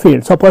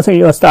greenfield. Supposing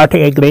you are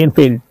starting a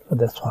greenfield for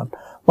this one.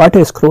 What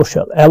is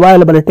crucial?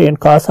 Availability and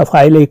cost of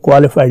highly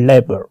qualified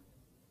labor.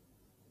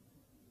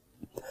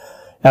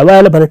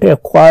 Availability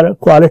of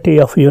quality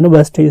of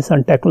universities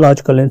and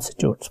technological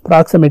institutes.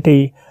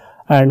 Proximity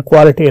and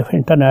quality of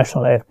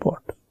international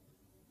airport.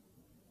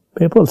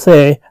 People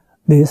say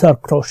these are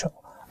crucial.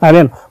 I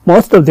mean,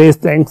 most of these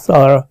things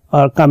are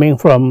coming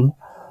from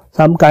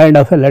some kind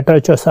of a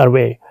literature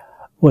survey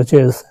which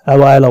is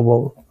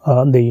available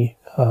on the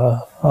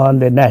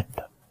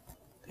net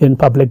in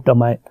public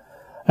domain.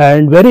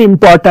 And very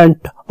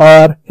important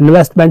are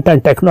investment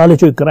and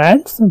technology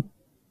grants,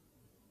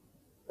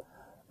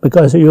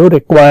 because you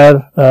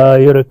require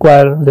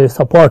the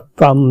support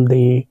from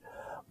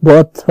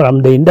both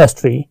from the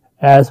industry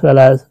as well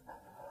as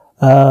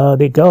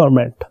the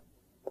government.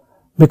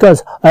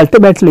 Because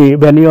ultimately,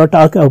 when you are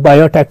talking of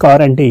biotech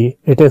R&D,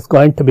 it is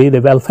going to be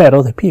the welfare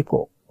of the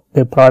people,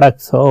 the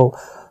products. So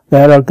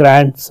there are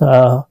grants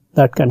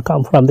that can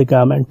come from the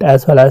government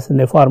as well as in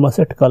the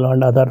pharmaceutical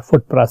and other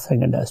food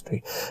processing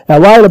industry.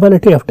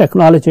 Availability of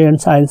technology and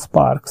science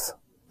parks,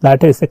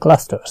 that is the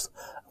clusters.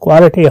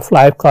 Quality of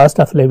life, cost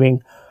of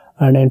living,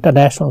 and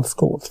international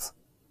schools.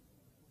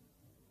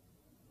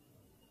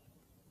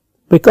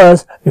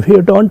 Because if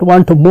you don't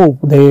want to move,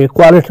 the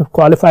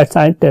qualified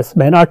scientists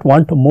may not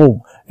want to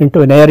move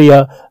into an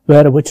area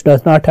which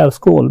does not have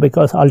school,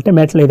 because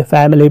ultimately the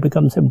family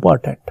becomes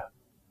important.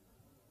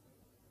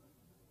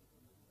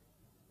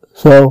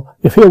 So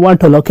if you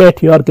want to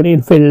locate your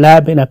greenfield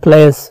lab in a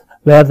place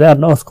where there are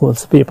no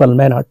schools, people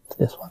may not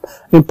this one.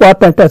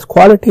 Important is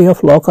quality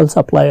of local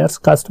suppliers,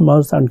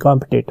 customers, and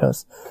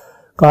competitors.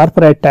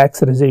 Corporate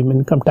tax regime,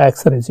 income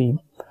tax regime,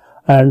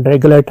 and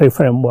regulatory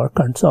framework,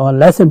 and so on.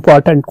 Less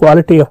important,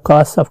 quality of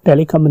costs of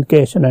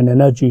telecommunication and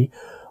energy,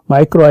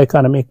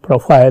 microeconomic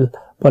profile,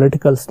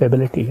 political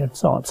stability, and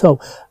so on. So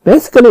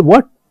basically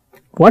what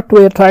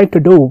we are trying to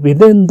do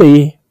within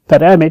the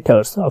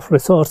parameters of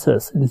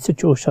resources,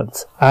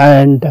 institutions,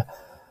 and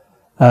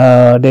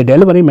the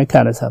delivery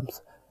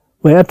mechanisms,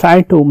 we are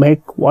trying to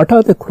make what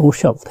are the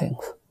crucial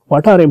things,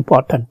 what are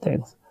important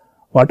things,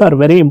 what are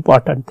very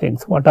important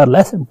things, what are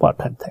less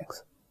important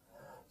things.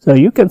 So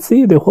you can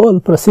see the whole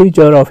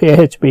procedure of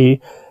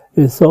AHP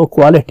is so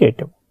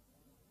qualitative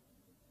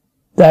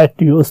that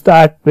you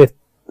start with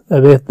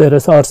the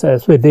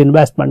resources, with the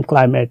investment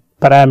climate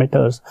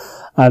parameters,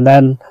 and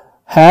then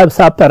have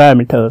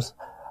sub-parameters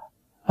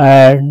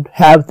and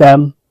have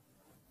them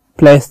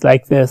placed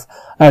like this.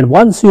 And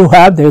once you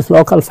have these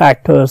local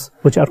factors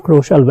which are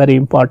crucial, very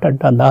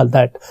important and all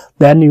that,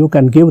 then you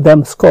can give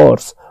them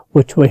scores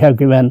which we have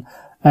given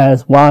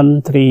as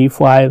 1, 3,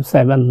 5,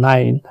 7,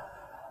 9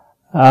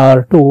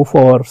 or 2,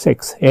 4,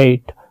 6,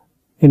 8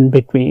 in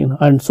between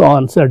and so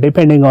on. So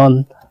depending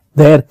on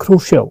their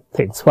crucial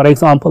things. For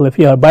example, if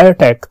you are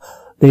biotech,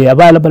 the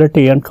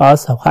availability and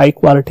cost of high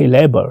quality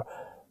labor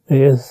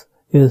is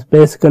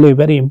basically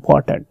very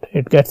important.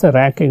 It gets a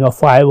ranking of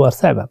 5 or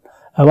 7.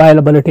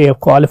 Availability of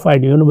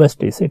qualified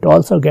universities, it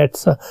also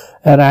gets a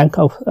rank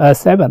of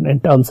 7 in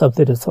terms of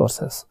the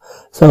resources.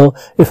 So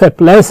if a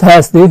place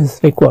has these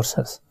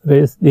resources,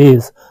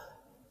 these,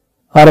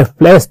 or if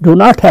place do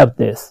not have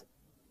this,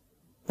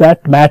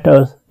 that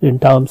matters in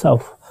terms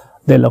of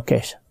the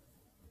location.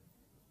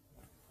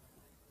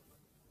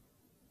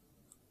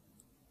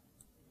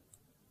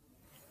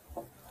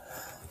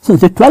 So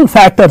the 12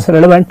 factors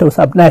relevant to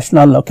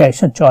subnational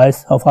location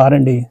choice of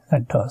R&D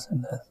centers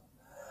in this.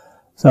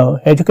 So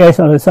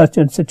educational research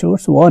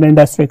institutes, own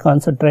industry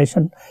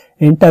concentration,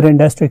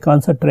 inter-industry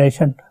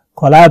concentration,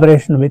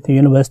 collaboration with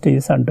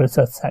universities and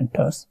research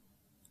centers.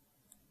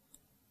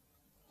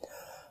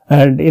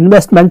 And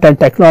investment and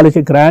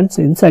technology grants,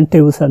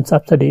 incentives and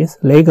subsidies,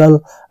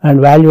 legal and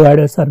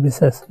value-added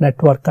services,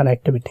 network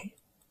connectivity.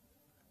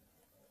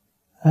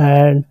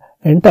 And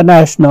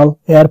international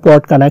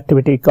airport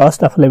connectivity,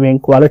 cost of living,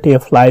 quality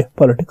of life,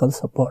 political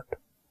support.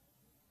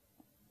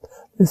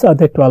 These are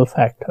the 12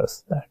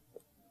 factors. That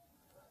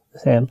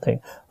same thing.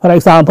 For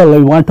example,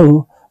 we want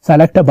to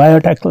select a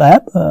biotech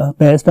lab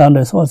based on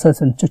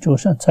resources,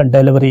 institutions and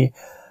delivery,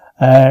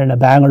 and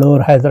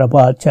Bangalore,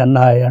 Hyderabad,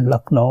 Chennai and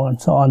Lucknow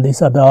and so on.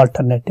 These are the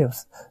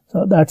alternatives.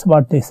 So that's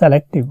what the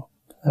selective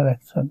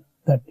selection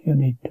that you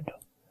need to do.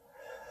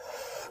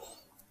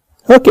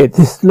 Okay,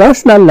 this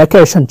national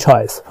location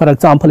choice. For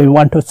example, you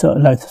want to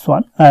select this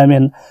one. I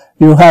mean,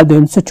 you have the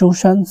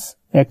institutions,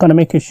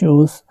 economic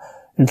issues,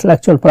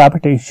 intellectual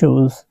property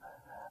issues,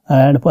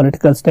 and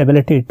political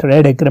stability,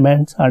 trade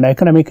agreements, and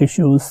economic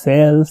issues,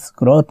 sales,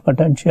 growth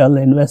potential,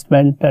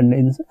 investment,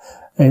 and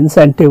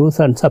incentives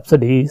and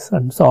subsidies,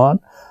 and so on.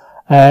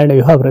 And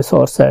you have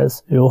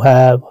resources, you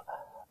have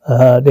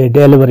the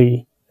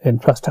delivery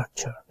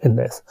infrastructure in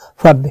this.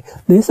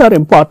 These are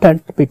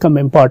important, become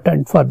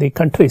important for the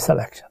country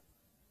selection.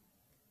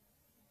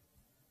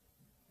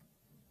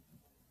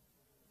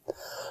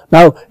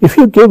 Now, if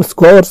you give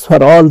scores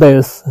for all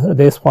this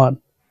one,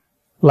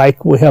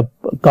 like we have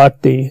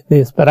got these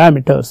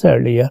parameters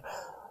earlier,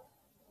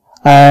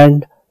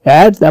 and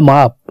add them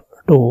up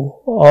to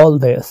all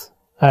this,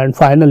 and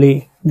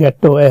finally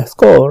get to a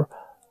score,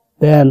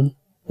 then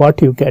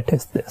what you get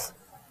is this.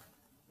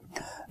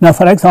 Now,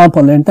 for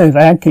example, in the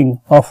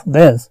ranking of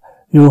this,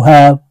 you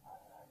have,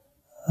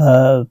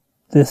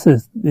 this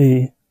is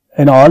the,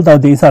 although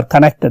these are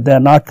connected, they are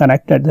not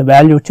connected. The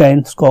value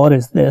chain score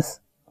is this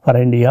for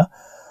India.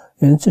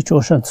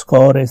 Institution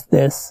score is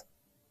this.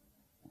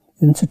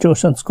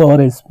 Institution score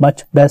is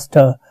much best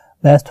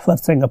for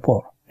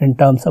Singapore in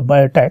terms of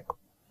biotech,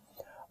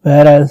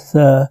 whereas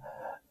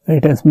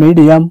it is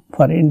medium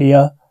for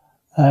India,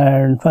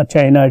 and for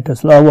China it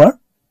is lower,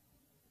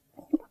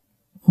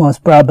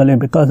 most probably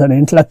because of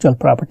intellectual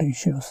property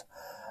issues.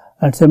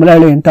 And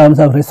similarly, in terms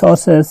of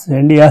resources,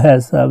 India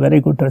has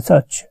very good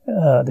research,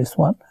 this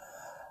one,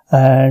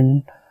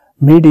 and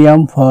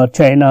medium for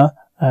China,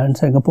 and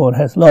Singapore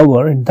has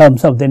lower in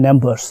terms of the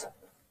numbers.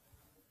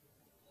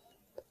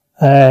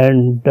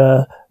 And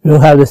you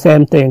have the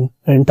same thing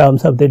in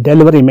terms of the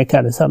delivery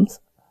mechanisms.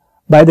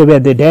 By the way,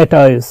 the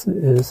data is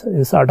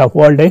sort of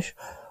oldish,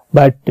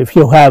 but if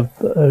you have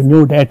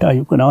new data,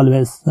 you can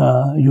always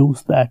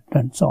use that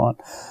and so on.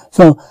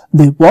 So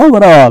the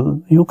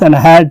overall, you can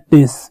add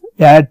these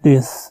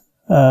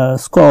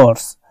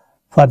scores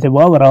for the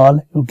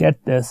overall, you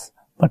get this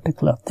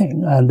particular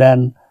thing, and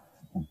then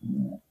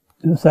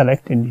you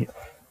select India.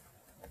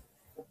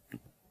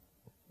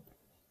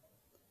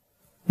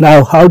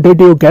 Now, how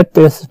did you get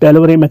this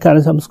delivery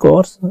mechanism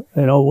scores?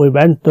 We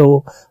went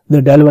to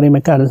the delivery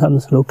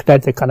mechanisms, looked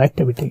at the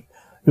connectivity.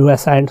 You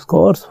assigned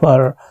scores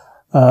for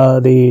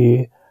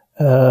the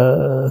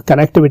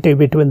connectivity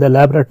between the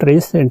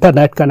laboratories,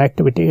 internet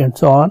connectivity and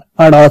so on,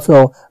 and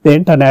also the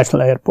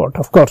international airport.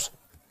 Of course,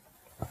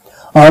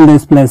 all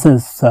these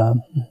places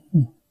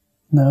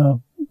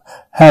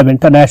have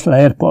international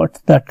airports,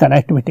 that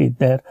connectivity is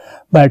there,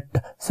 but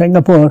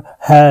Singapore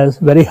has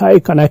very high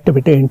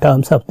connectivity in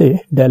terms of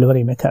the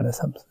delivery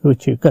mechanisms,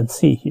 which you can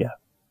see here.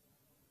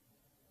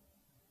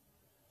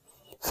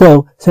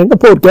 So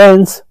Singapore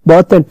gains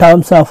both in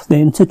terms of the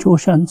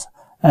institutions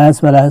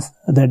as well as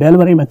the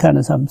delivery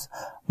mechanisms,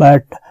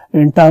 but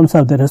in terms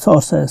of the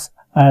resources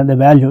and the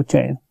value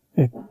chain,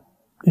 it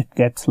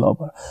gets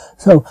lower.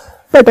 So,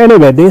 but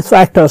anyway, these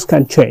factors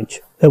can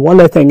change. The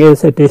only thing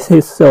is, this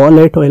is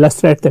only to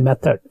illustrate the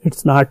method.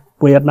 It's not,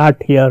 we are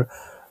not here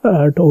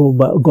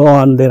to go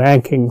on the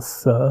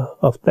rankings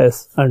of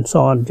this and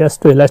so on,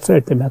 just to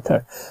illustrate the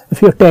method.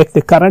 If you take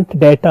the current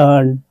data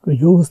and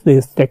use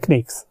these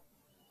techniques,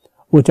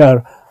 which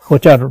are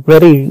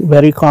very,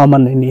 very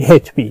common in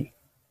EHP,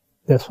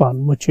 this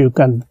one, which you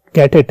can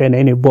get it in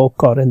any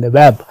book or in the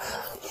web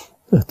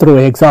through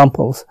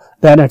examples,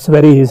 then it's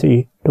very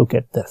easy to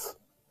get this.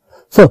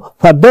 So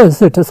for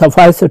this, it is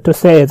suffice it to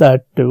say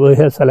that we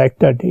have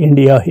selected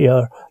India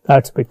here.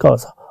 That's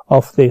because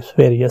of these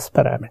various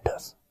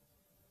parameters.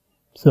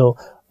 So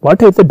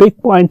what is the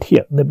big point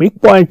here? The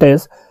big point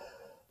is,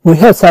 we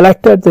have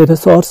selected the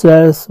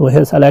resources, we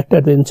have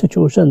selected the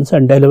institutions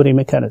and delivery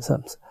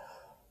mechanisms.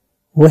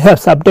 We have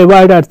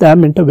subdivided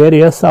them into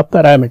various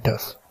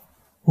subparameters.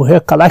 We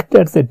have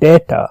collected the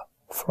data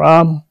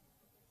from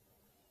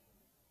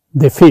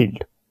the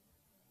field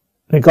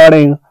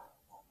regarding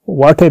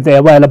what is the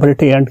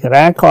availability and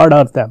rank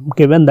order them,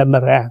 given them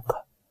a rank,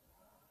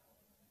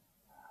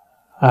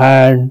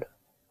 and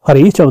for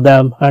each of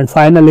them, and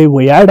finally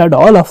we added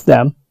all of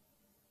them,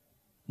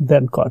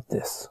 then got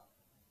this.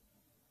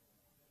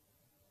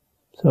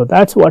 So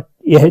that's what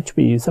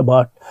EHP is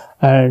about,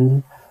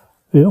 and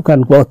you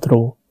can go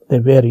through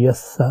the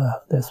various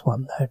this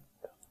one, that.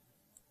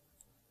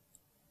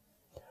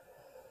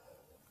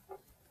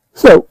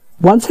 So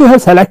once you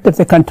have selected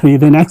the country,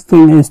 the next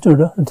thing is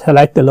to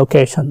select the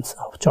locations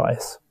of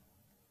choice.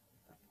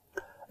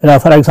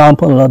 For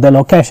example, the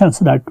locations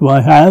that we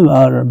have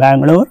are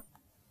Bangalore,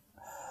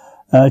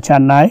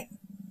 Chennai,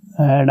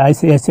 and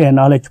ICSA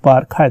Knowledge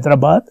Park,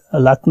 Hyderabad,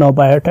 Lucknow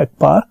Biotech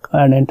Park,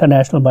 and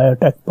International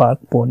Biotech Park,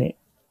 Pune.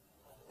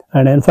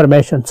 And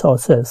information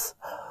sources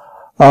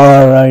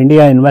are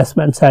India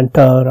Investment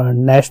Center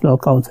and National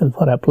Council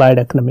for Applied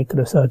Economic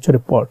Research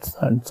reports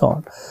and so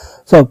on.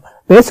 So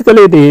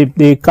basically,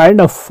 the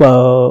kind of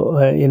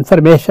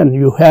information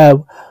you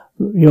have,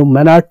 you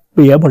may not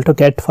be able to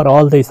get for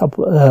all these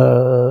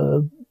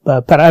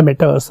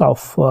parameters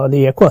of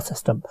the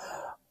ecosystem,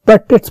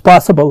 but it's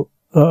possible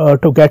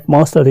to get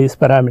most of these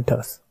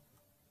parameters.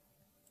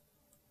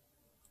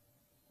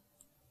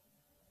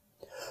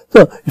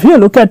 So if you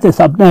look at the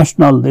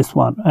subnational, this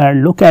one,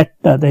 and look at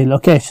the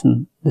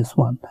location, this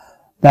one,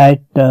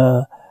 that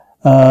the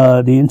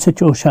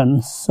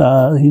institutions,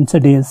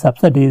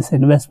 subsidies,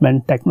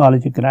 investment,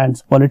 technology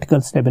grants, political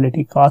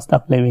stability, cost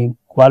of living,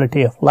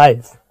 quality of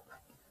life.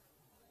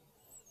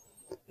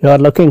 You are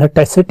looking at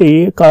a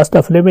city, cost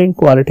of living,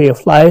 quality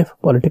of life,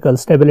 political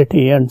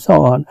stability, and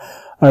so on,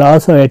 and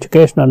also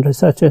education and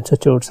research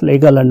institutes,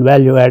 legal and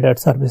value-added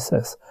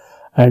services,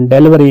 and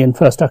delivery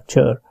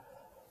infrastructure,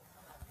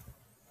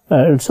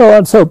 and so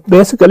on. So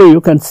basically,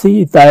 you can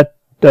see that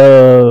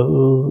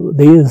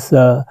these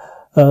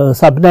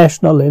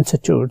subnational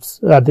institutes,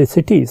 the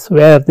cities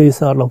where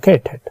these are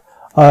located,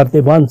 are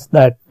the ones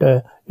that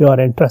you are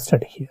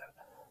interested here.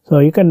 So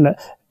you can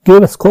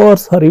give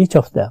scores for each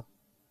of them.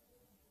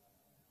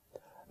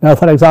 Now,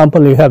 for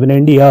example, you have in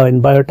India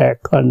in biotech,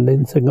 and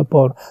in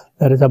Singapore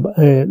there is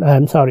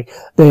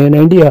in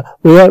India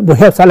we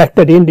have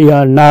selected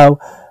India, and now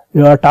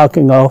you are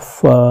talking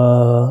of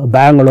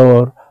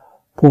Bangalore,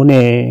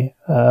 Pune,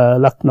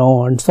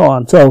 Lucknow, and so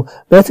on. So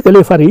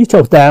basically, for each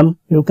of them,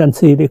 you can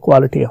see the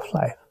quality of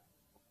life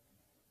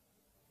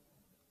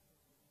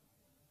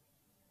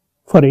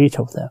for each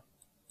of them.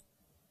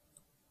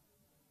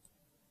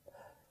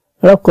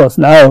 And of course,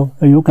 now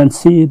you can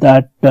see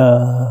that,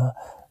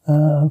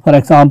 for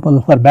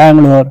example, for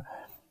Bangalore,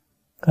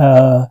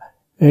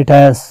 it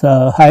has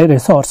high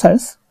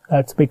resources.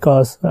 That's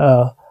because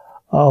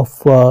of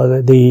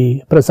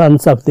the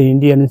presence of the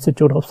Indian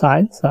Institute of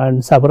Science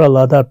and several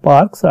other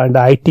parks and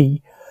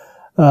IT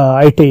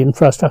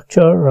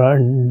infrastructure,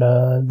 and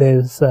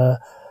there's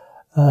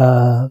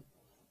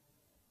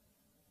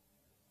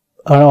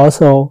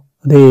also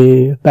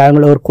the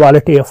Bangalore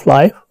quality of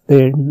life,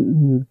 the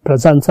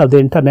presence of the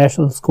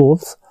international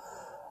schools,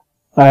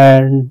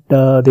 and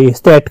the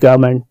state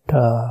government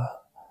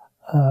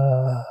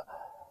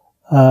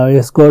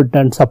is good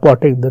and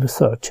supporting the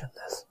research in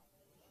this.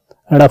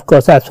 And of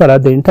course, as far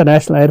as the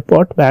international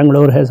airport,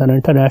 Bangalore has an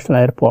international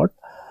airport,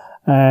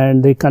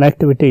 and the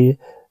connectivity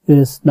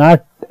is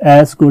not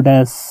as good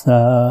as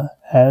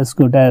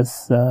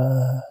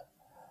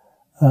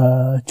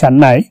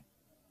Chennai,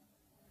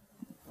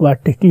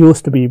 what it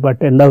used to be, but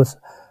in those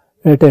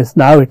it is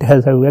now, it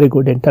has a very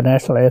good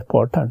international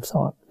airport and so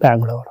on,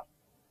 Bangalore.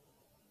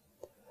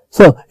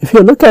 So if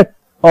you look at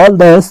all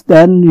this,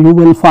 then you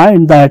will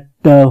find that,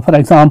 for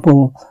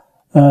example,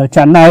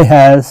 Chennai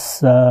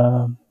has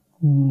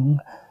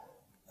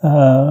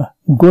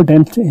good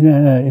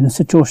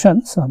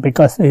institutions,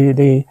 because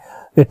the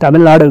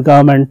Tamil Nadu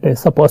government is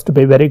supposed to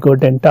be very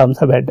good in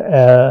terms of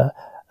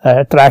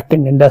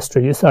attracting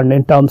industries and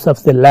in terms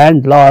of the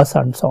land laws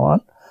and so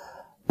on.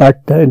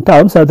 but in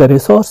terms of the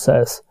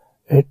resources,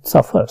 it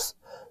suffers.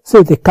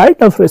 See, the kind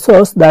of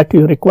resource that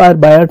you require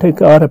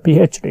biotech or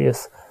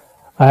PhDs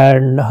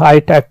and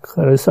high-tech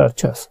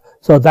researchers.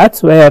 So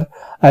that's where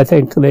I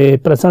think the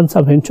presence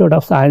of Institute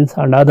of Science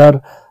and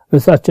other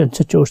research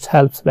institutes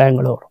helps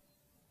Bangalore.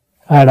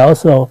 And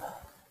also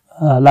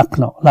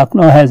Lucknow.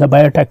 Lucknow has a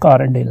biotech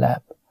R&D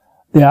lab.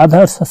 The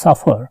others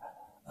suffer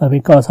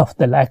because of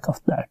the lack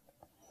of that.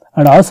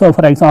 And also,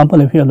 for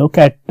example, if you look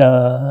at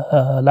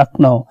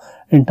Lucknow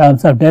in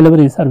terms of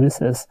delivery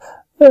services,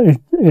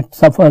 it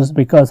suffers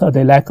because of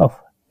the lack of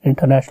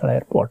international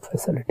airport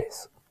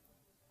facilities.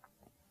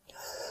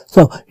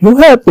 So you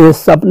have these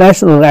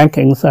subnational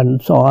rankings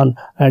and so on,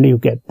 and you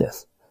get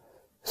this.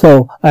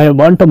 So I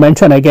want to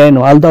mention again,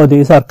 although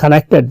these are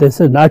connected, this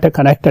is not a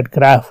connected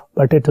graph,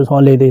 but it is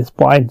only these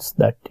points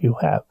that you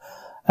have.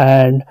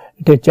 And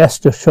it is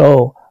just to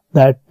show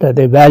that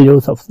the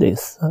values of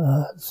this,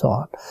 so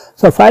on.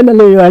 So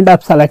finally, you end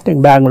up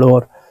selecting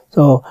Bangalore.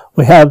 So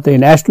we have the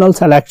national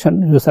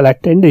selection, you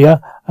select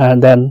India,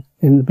 and then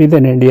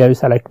within India, you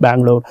select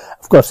Bangalore.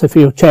 Of course, if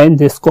you change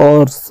the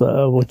scores,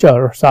 which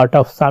are sort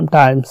of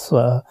sometimes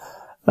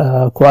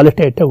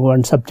qualitative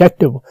and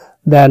subjective,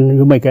 then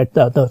you may get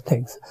the other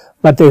things.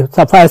 But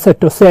suffice it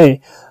to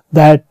say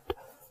that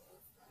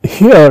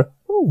here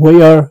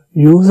we are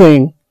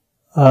using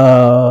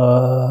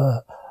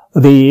the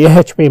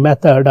AHP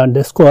method and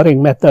the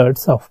scoring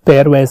methods of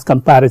pairwise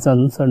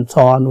comparisons and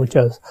so on, which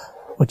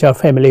are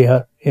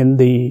familiar in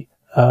the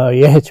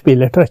AHP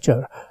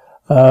literature,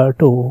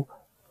 to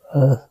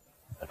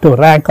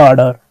rank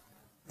order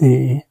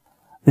the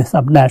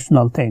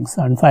subnational things,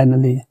 and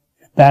finally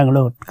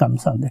Bangalore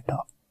comes on the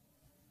top.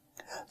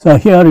 So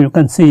here you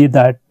can see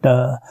that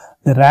the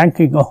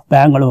ranking of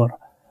Bangalore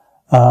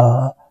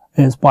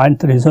is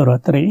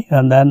 0.303,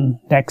 and then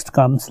next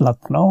comes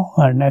Lucknow,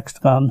 and next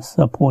comes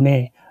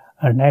Pune,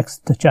 and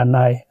next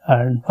Chennai,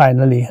 and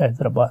finally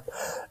Hyderabad.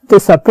 It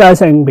is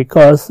surprising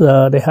because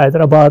the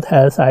Hyderabad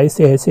has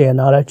ICICI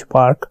Knowledge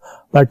Park,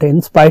 but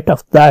in spite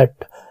of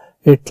that,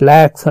 it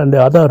lacks on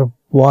the other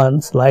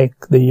ones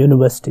like the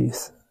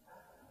universities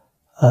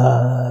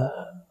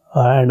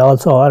and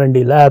also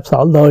R&D labs,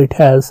 although it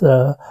has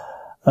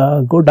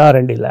good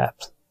R&D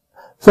labs.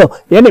 So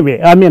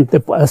anyway, I mean,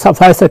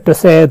 suffice it to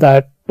say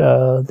that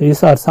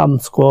these are some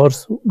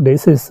scores.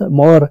 This is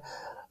more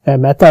a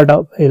method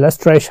of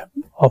illustration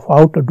of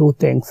how to do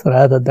things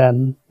rather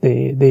than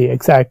the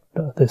exact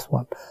this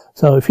one.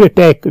 So if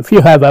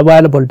you have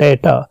available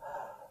data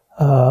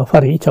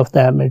for each of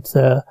them, it's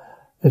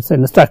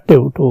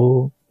instructive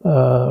to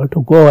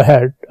go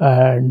ahead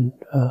and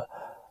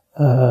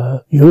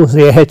use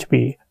the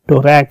AHP to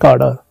rank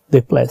order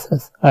the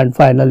places and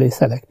finally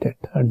select it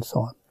and so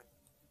on.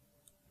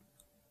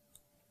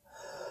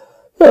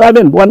 So, I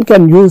mean, one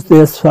can use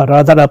this for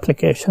other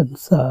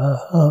applications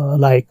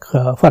like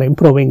for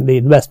improving the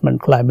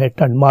investment climate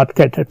and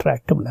market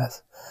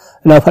attractiveness.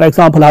 Now, for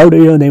example, how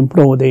do you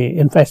improve the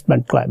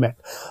investment climate?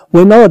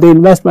 We know the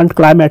investment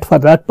climate for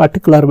that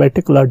particular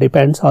vertical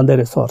depends on the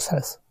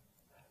resources.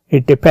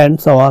 It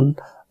depends on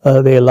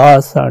the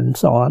laws and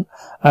so on,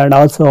 and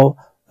also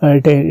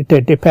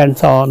it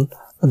depends on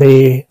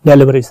the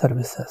delivery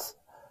services.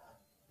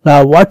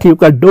 Now, what you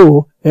can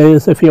do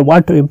is, if you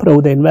want to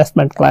improve the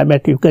investment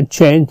climate, you can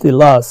change the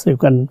laws, you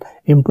can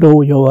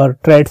improve your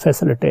trade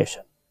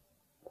facilitation,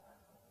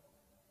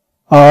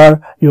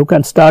 or you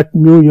can start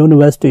new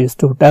universities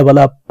to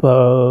develop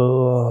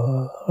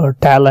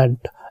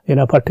talent in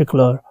a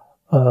particular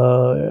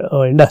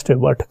industry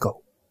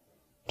vertical.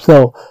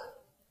 So,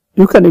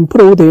 you can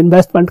improve the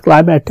investment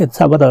climate in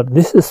some other.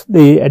 This is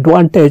the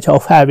advantage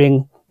of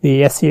having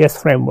the SCS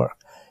framework.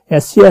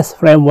 SCS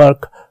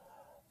framework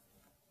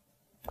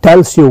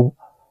tells you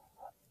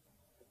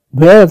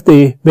where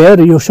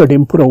you should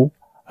improve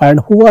and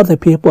who are the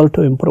people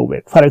to improve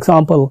it. For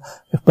example,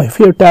 if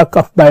you talk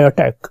of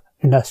biotech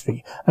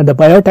industry, and the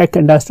biotech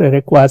industry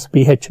requires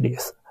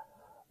PhDs,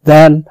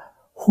 then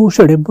who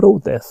should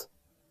improve this?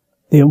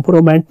 The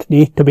improvement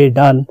needs to be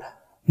done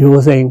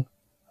using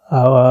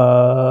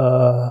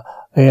by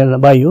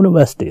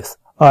universities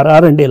or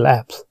R&D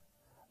labs,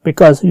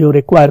 because you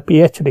require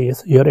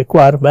PhDs, you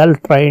require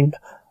well-trained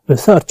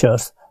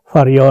researchers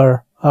for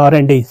your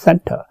R&D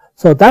center.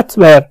 So that's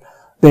where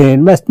the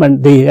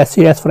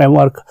SCS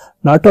framework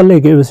not only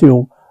gives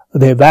you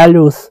the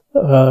values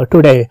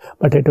today,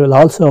 but it will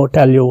also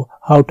tell you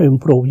how to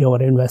improve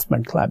your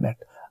investment climate.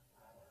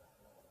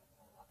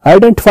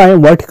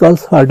 Identifying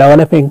verticals for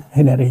developing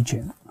in a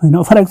region.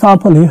 For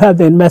example, you have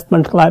the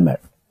investment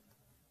climate.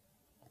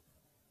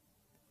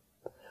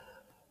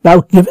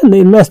 Now, given the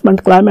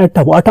investment climate,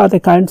 what are the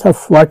kinds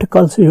of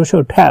verticals you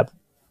should have?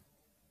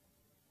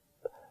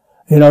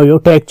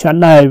 You take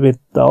Chennai with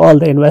all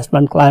the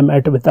investment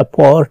climate, with the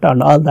port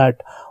and all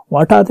that.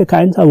 What are the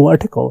kinds of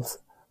verticals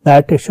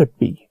that it should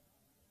be?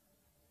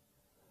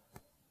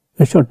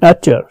 It should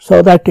nurture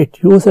so that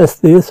it uses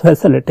these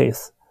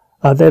facilities,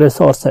 the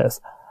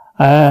resources,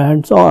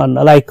 and so on,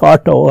 like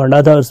auto and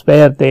others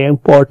where they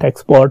import,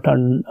 export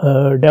and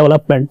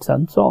developments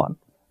and so on.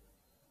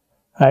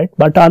 right?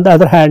 But on the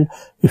other hand,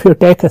 if you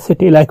take a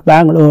city like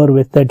Bangalore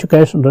with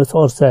education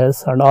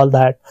resources and all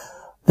that,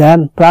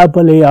 then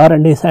probably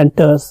R&D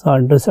centers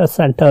and research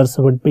centers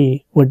would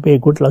be a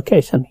good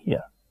location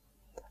here.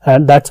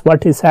 And that's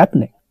what is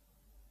happening.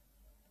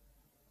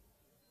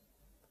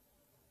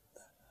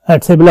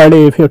 And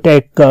similarly, if you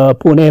take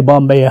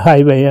Pune-Bombay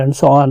highway and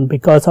so on,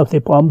 because of the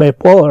Bombay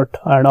port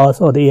and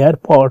also the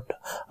airport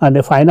and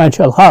the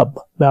financial hub,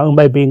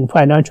 Bombay being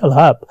financial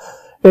hub,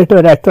 it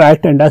will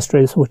attract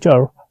industries which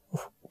are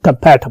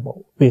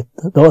compatible with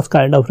those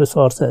kind of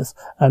resources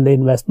and the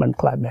investment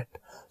climate.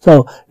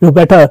 So you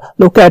better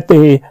look at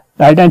the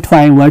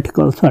identifying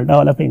verticals for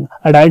developing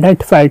and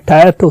identify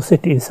tier 2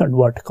 cities and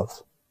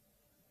verticals.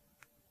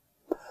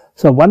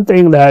 So one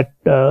thing that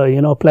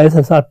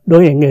places are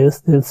doing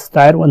is these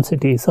tier 1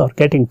 cities are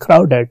getting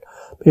crowded.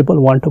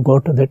 People want to go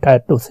to the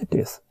tier 2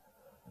 cities.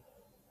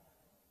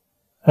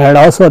 And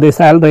also the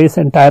salaries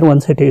in tier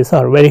 1 cities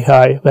are very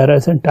high,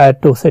 whereas in tier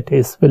 2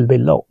 cities will be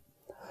low.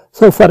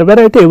 So for a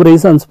variety of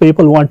reasons,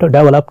 people want to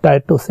develop tier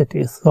 2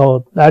 cities.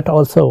 So that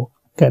also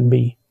can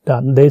be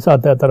done. These are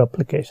the other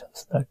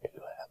applications that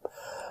you have.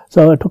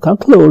 So to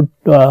conclude,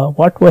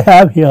 what we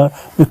have here,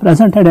 we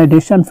presented a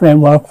decision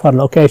framework for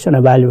location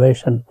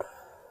evaluation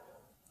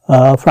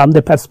from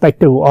the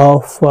perspective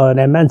of an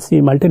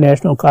MNC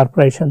multinational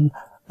corporation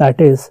that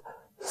is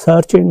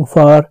searching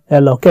for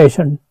a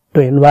location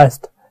to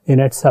invest in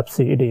its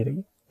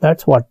subsidiary.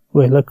 That's what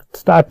we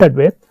started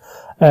with,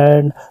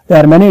 and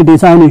there are many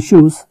design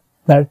issues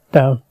that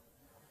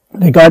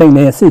regarding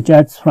the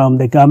SEZs from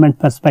the government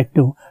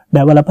perspective,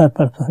 developer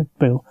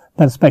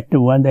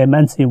perspective, and the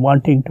MNC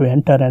wanting to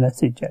enter an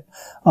SEZ.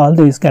 All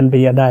these can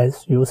be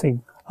analyzed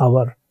using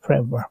our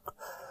framework.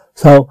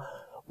 So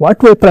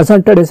what we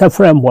presented is a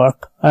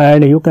framework,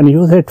 and you can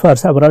use it for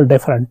several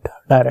different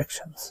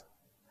directions.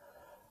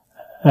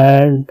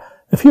 And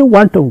if you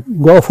want to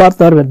go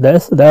further with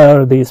this,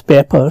 there are these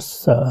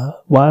papers,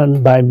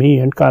 one by me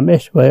and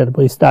Kamesh, where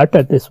we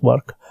started this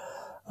work,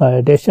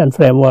 decision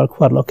framework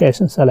for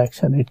location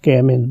selection. It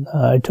came in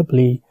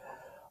IEEE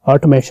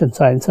Automation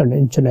Science and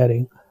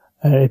Engineering,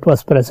 and it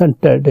was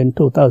presented in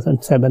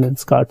 2007 in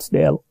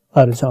Scottsdale,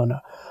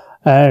 Arizona.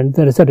 And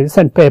there is a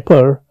recent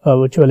paper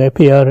which will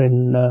appear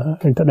in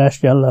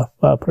International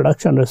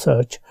Production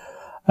Research,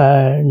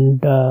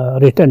 and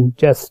written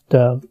just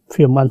a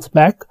few months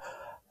back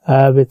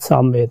with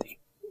Samvedi.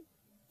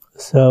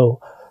 So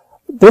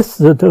this,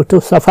 to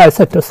suffice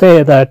it to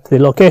say that the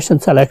location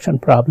selection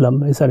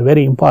problem is a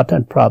very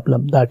important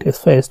problem that is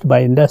faced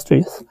by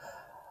industries,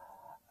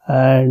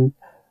 and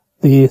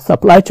the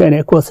supply chain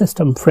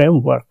ecosystem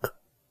framework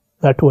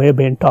that we have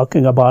been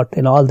talking about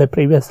in all the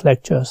previous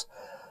lectures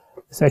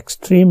is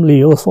extremely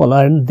useful,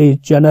 and the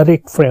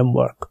generic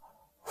framework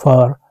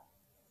for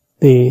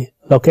the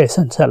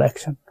location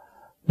selection,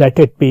 let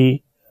it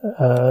be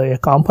a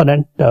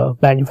component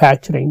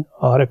manufacturing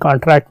or a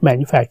contract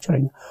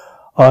manufacturing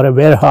or a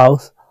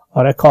warehouse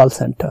or a call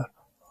center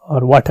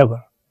or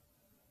whatever,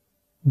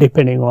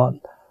 depending on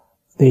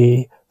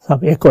the some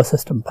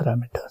ecosystem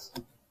parameters.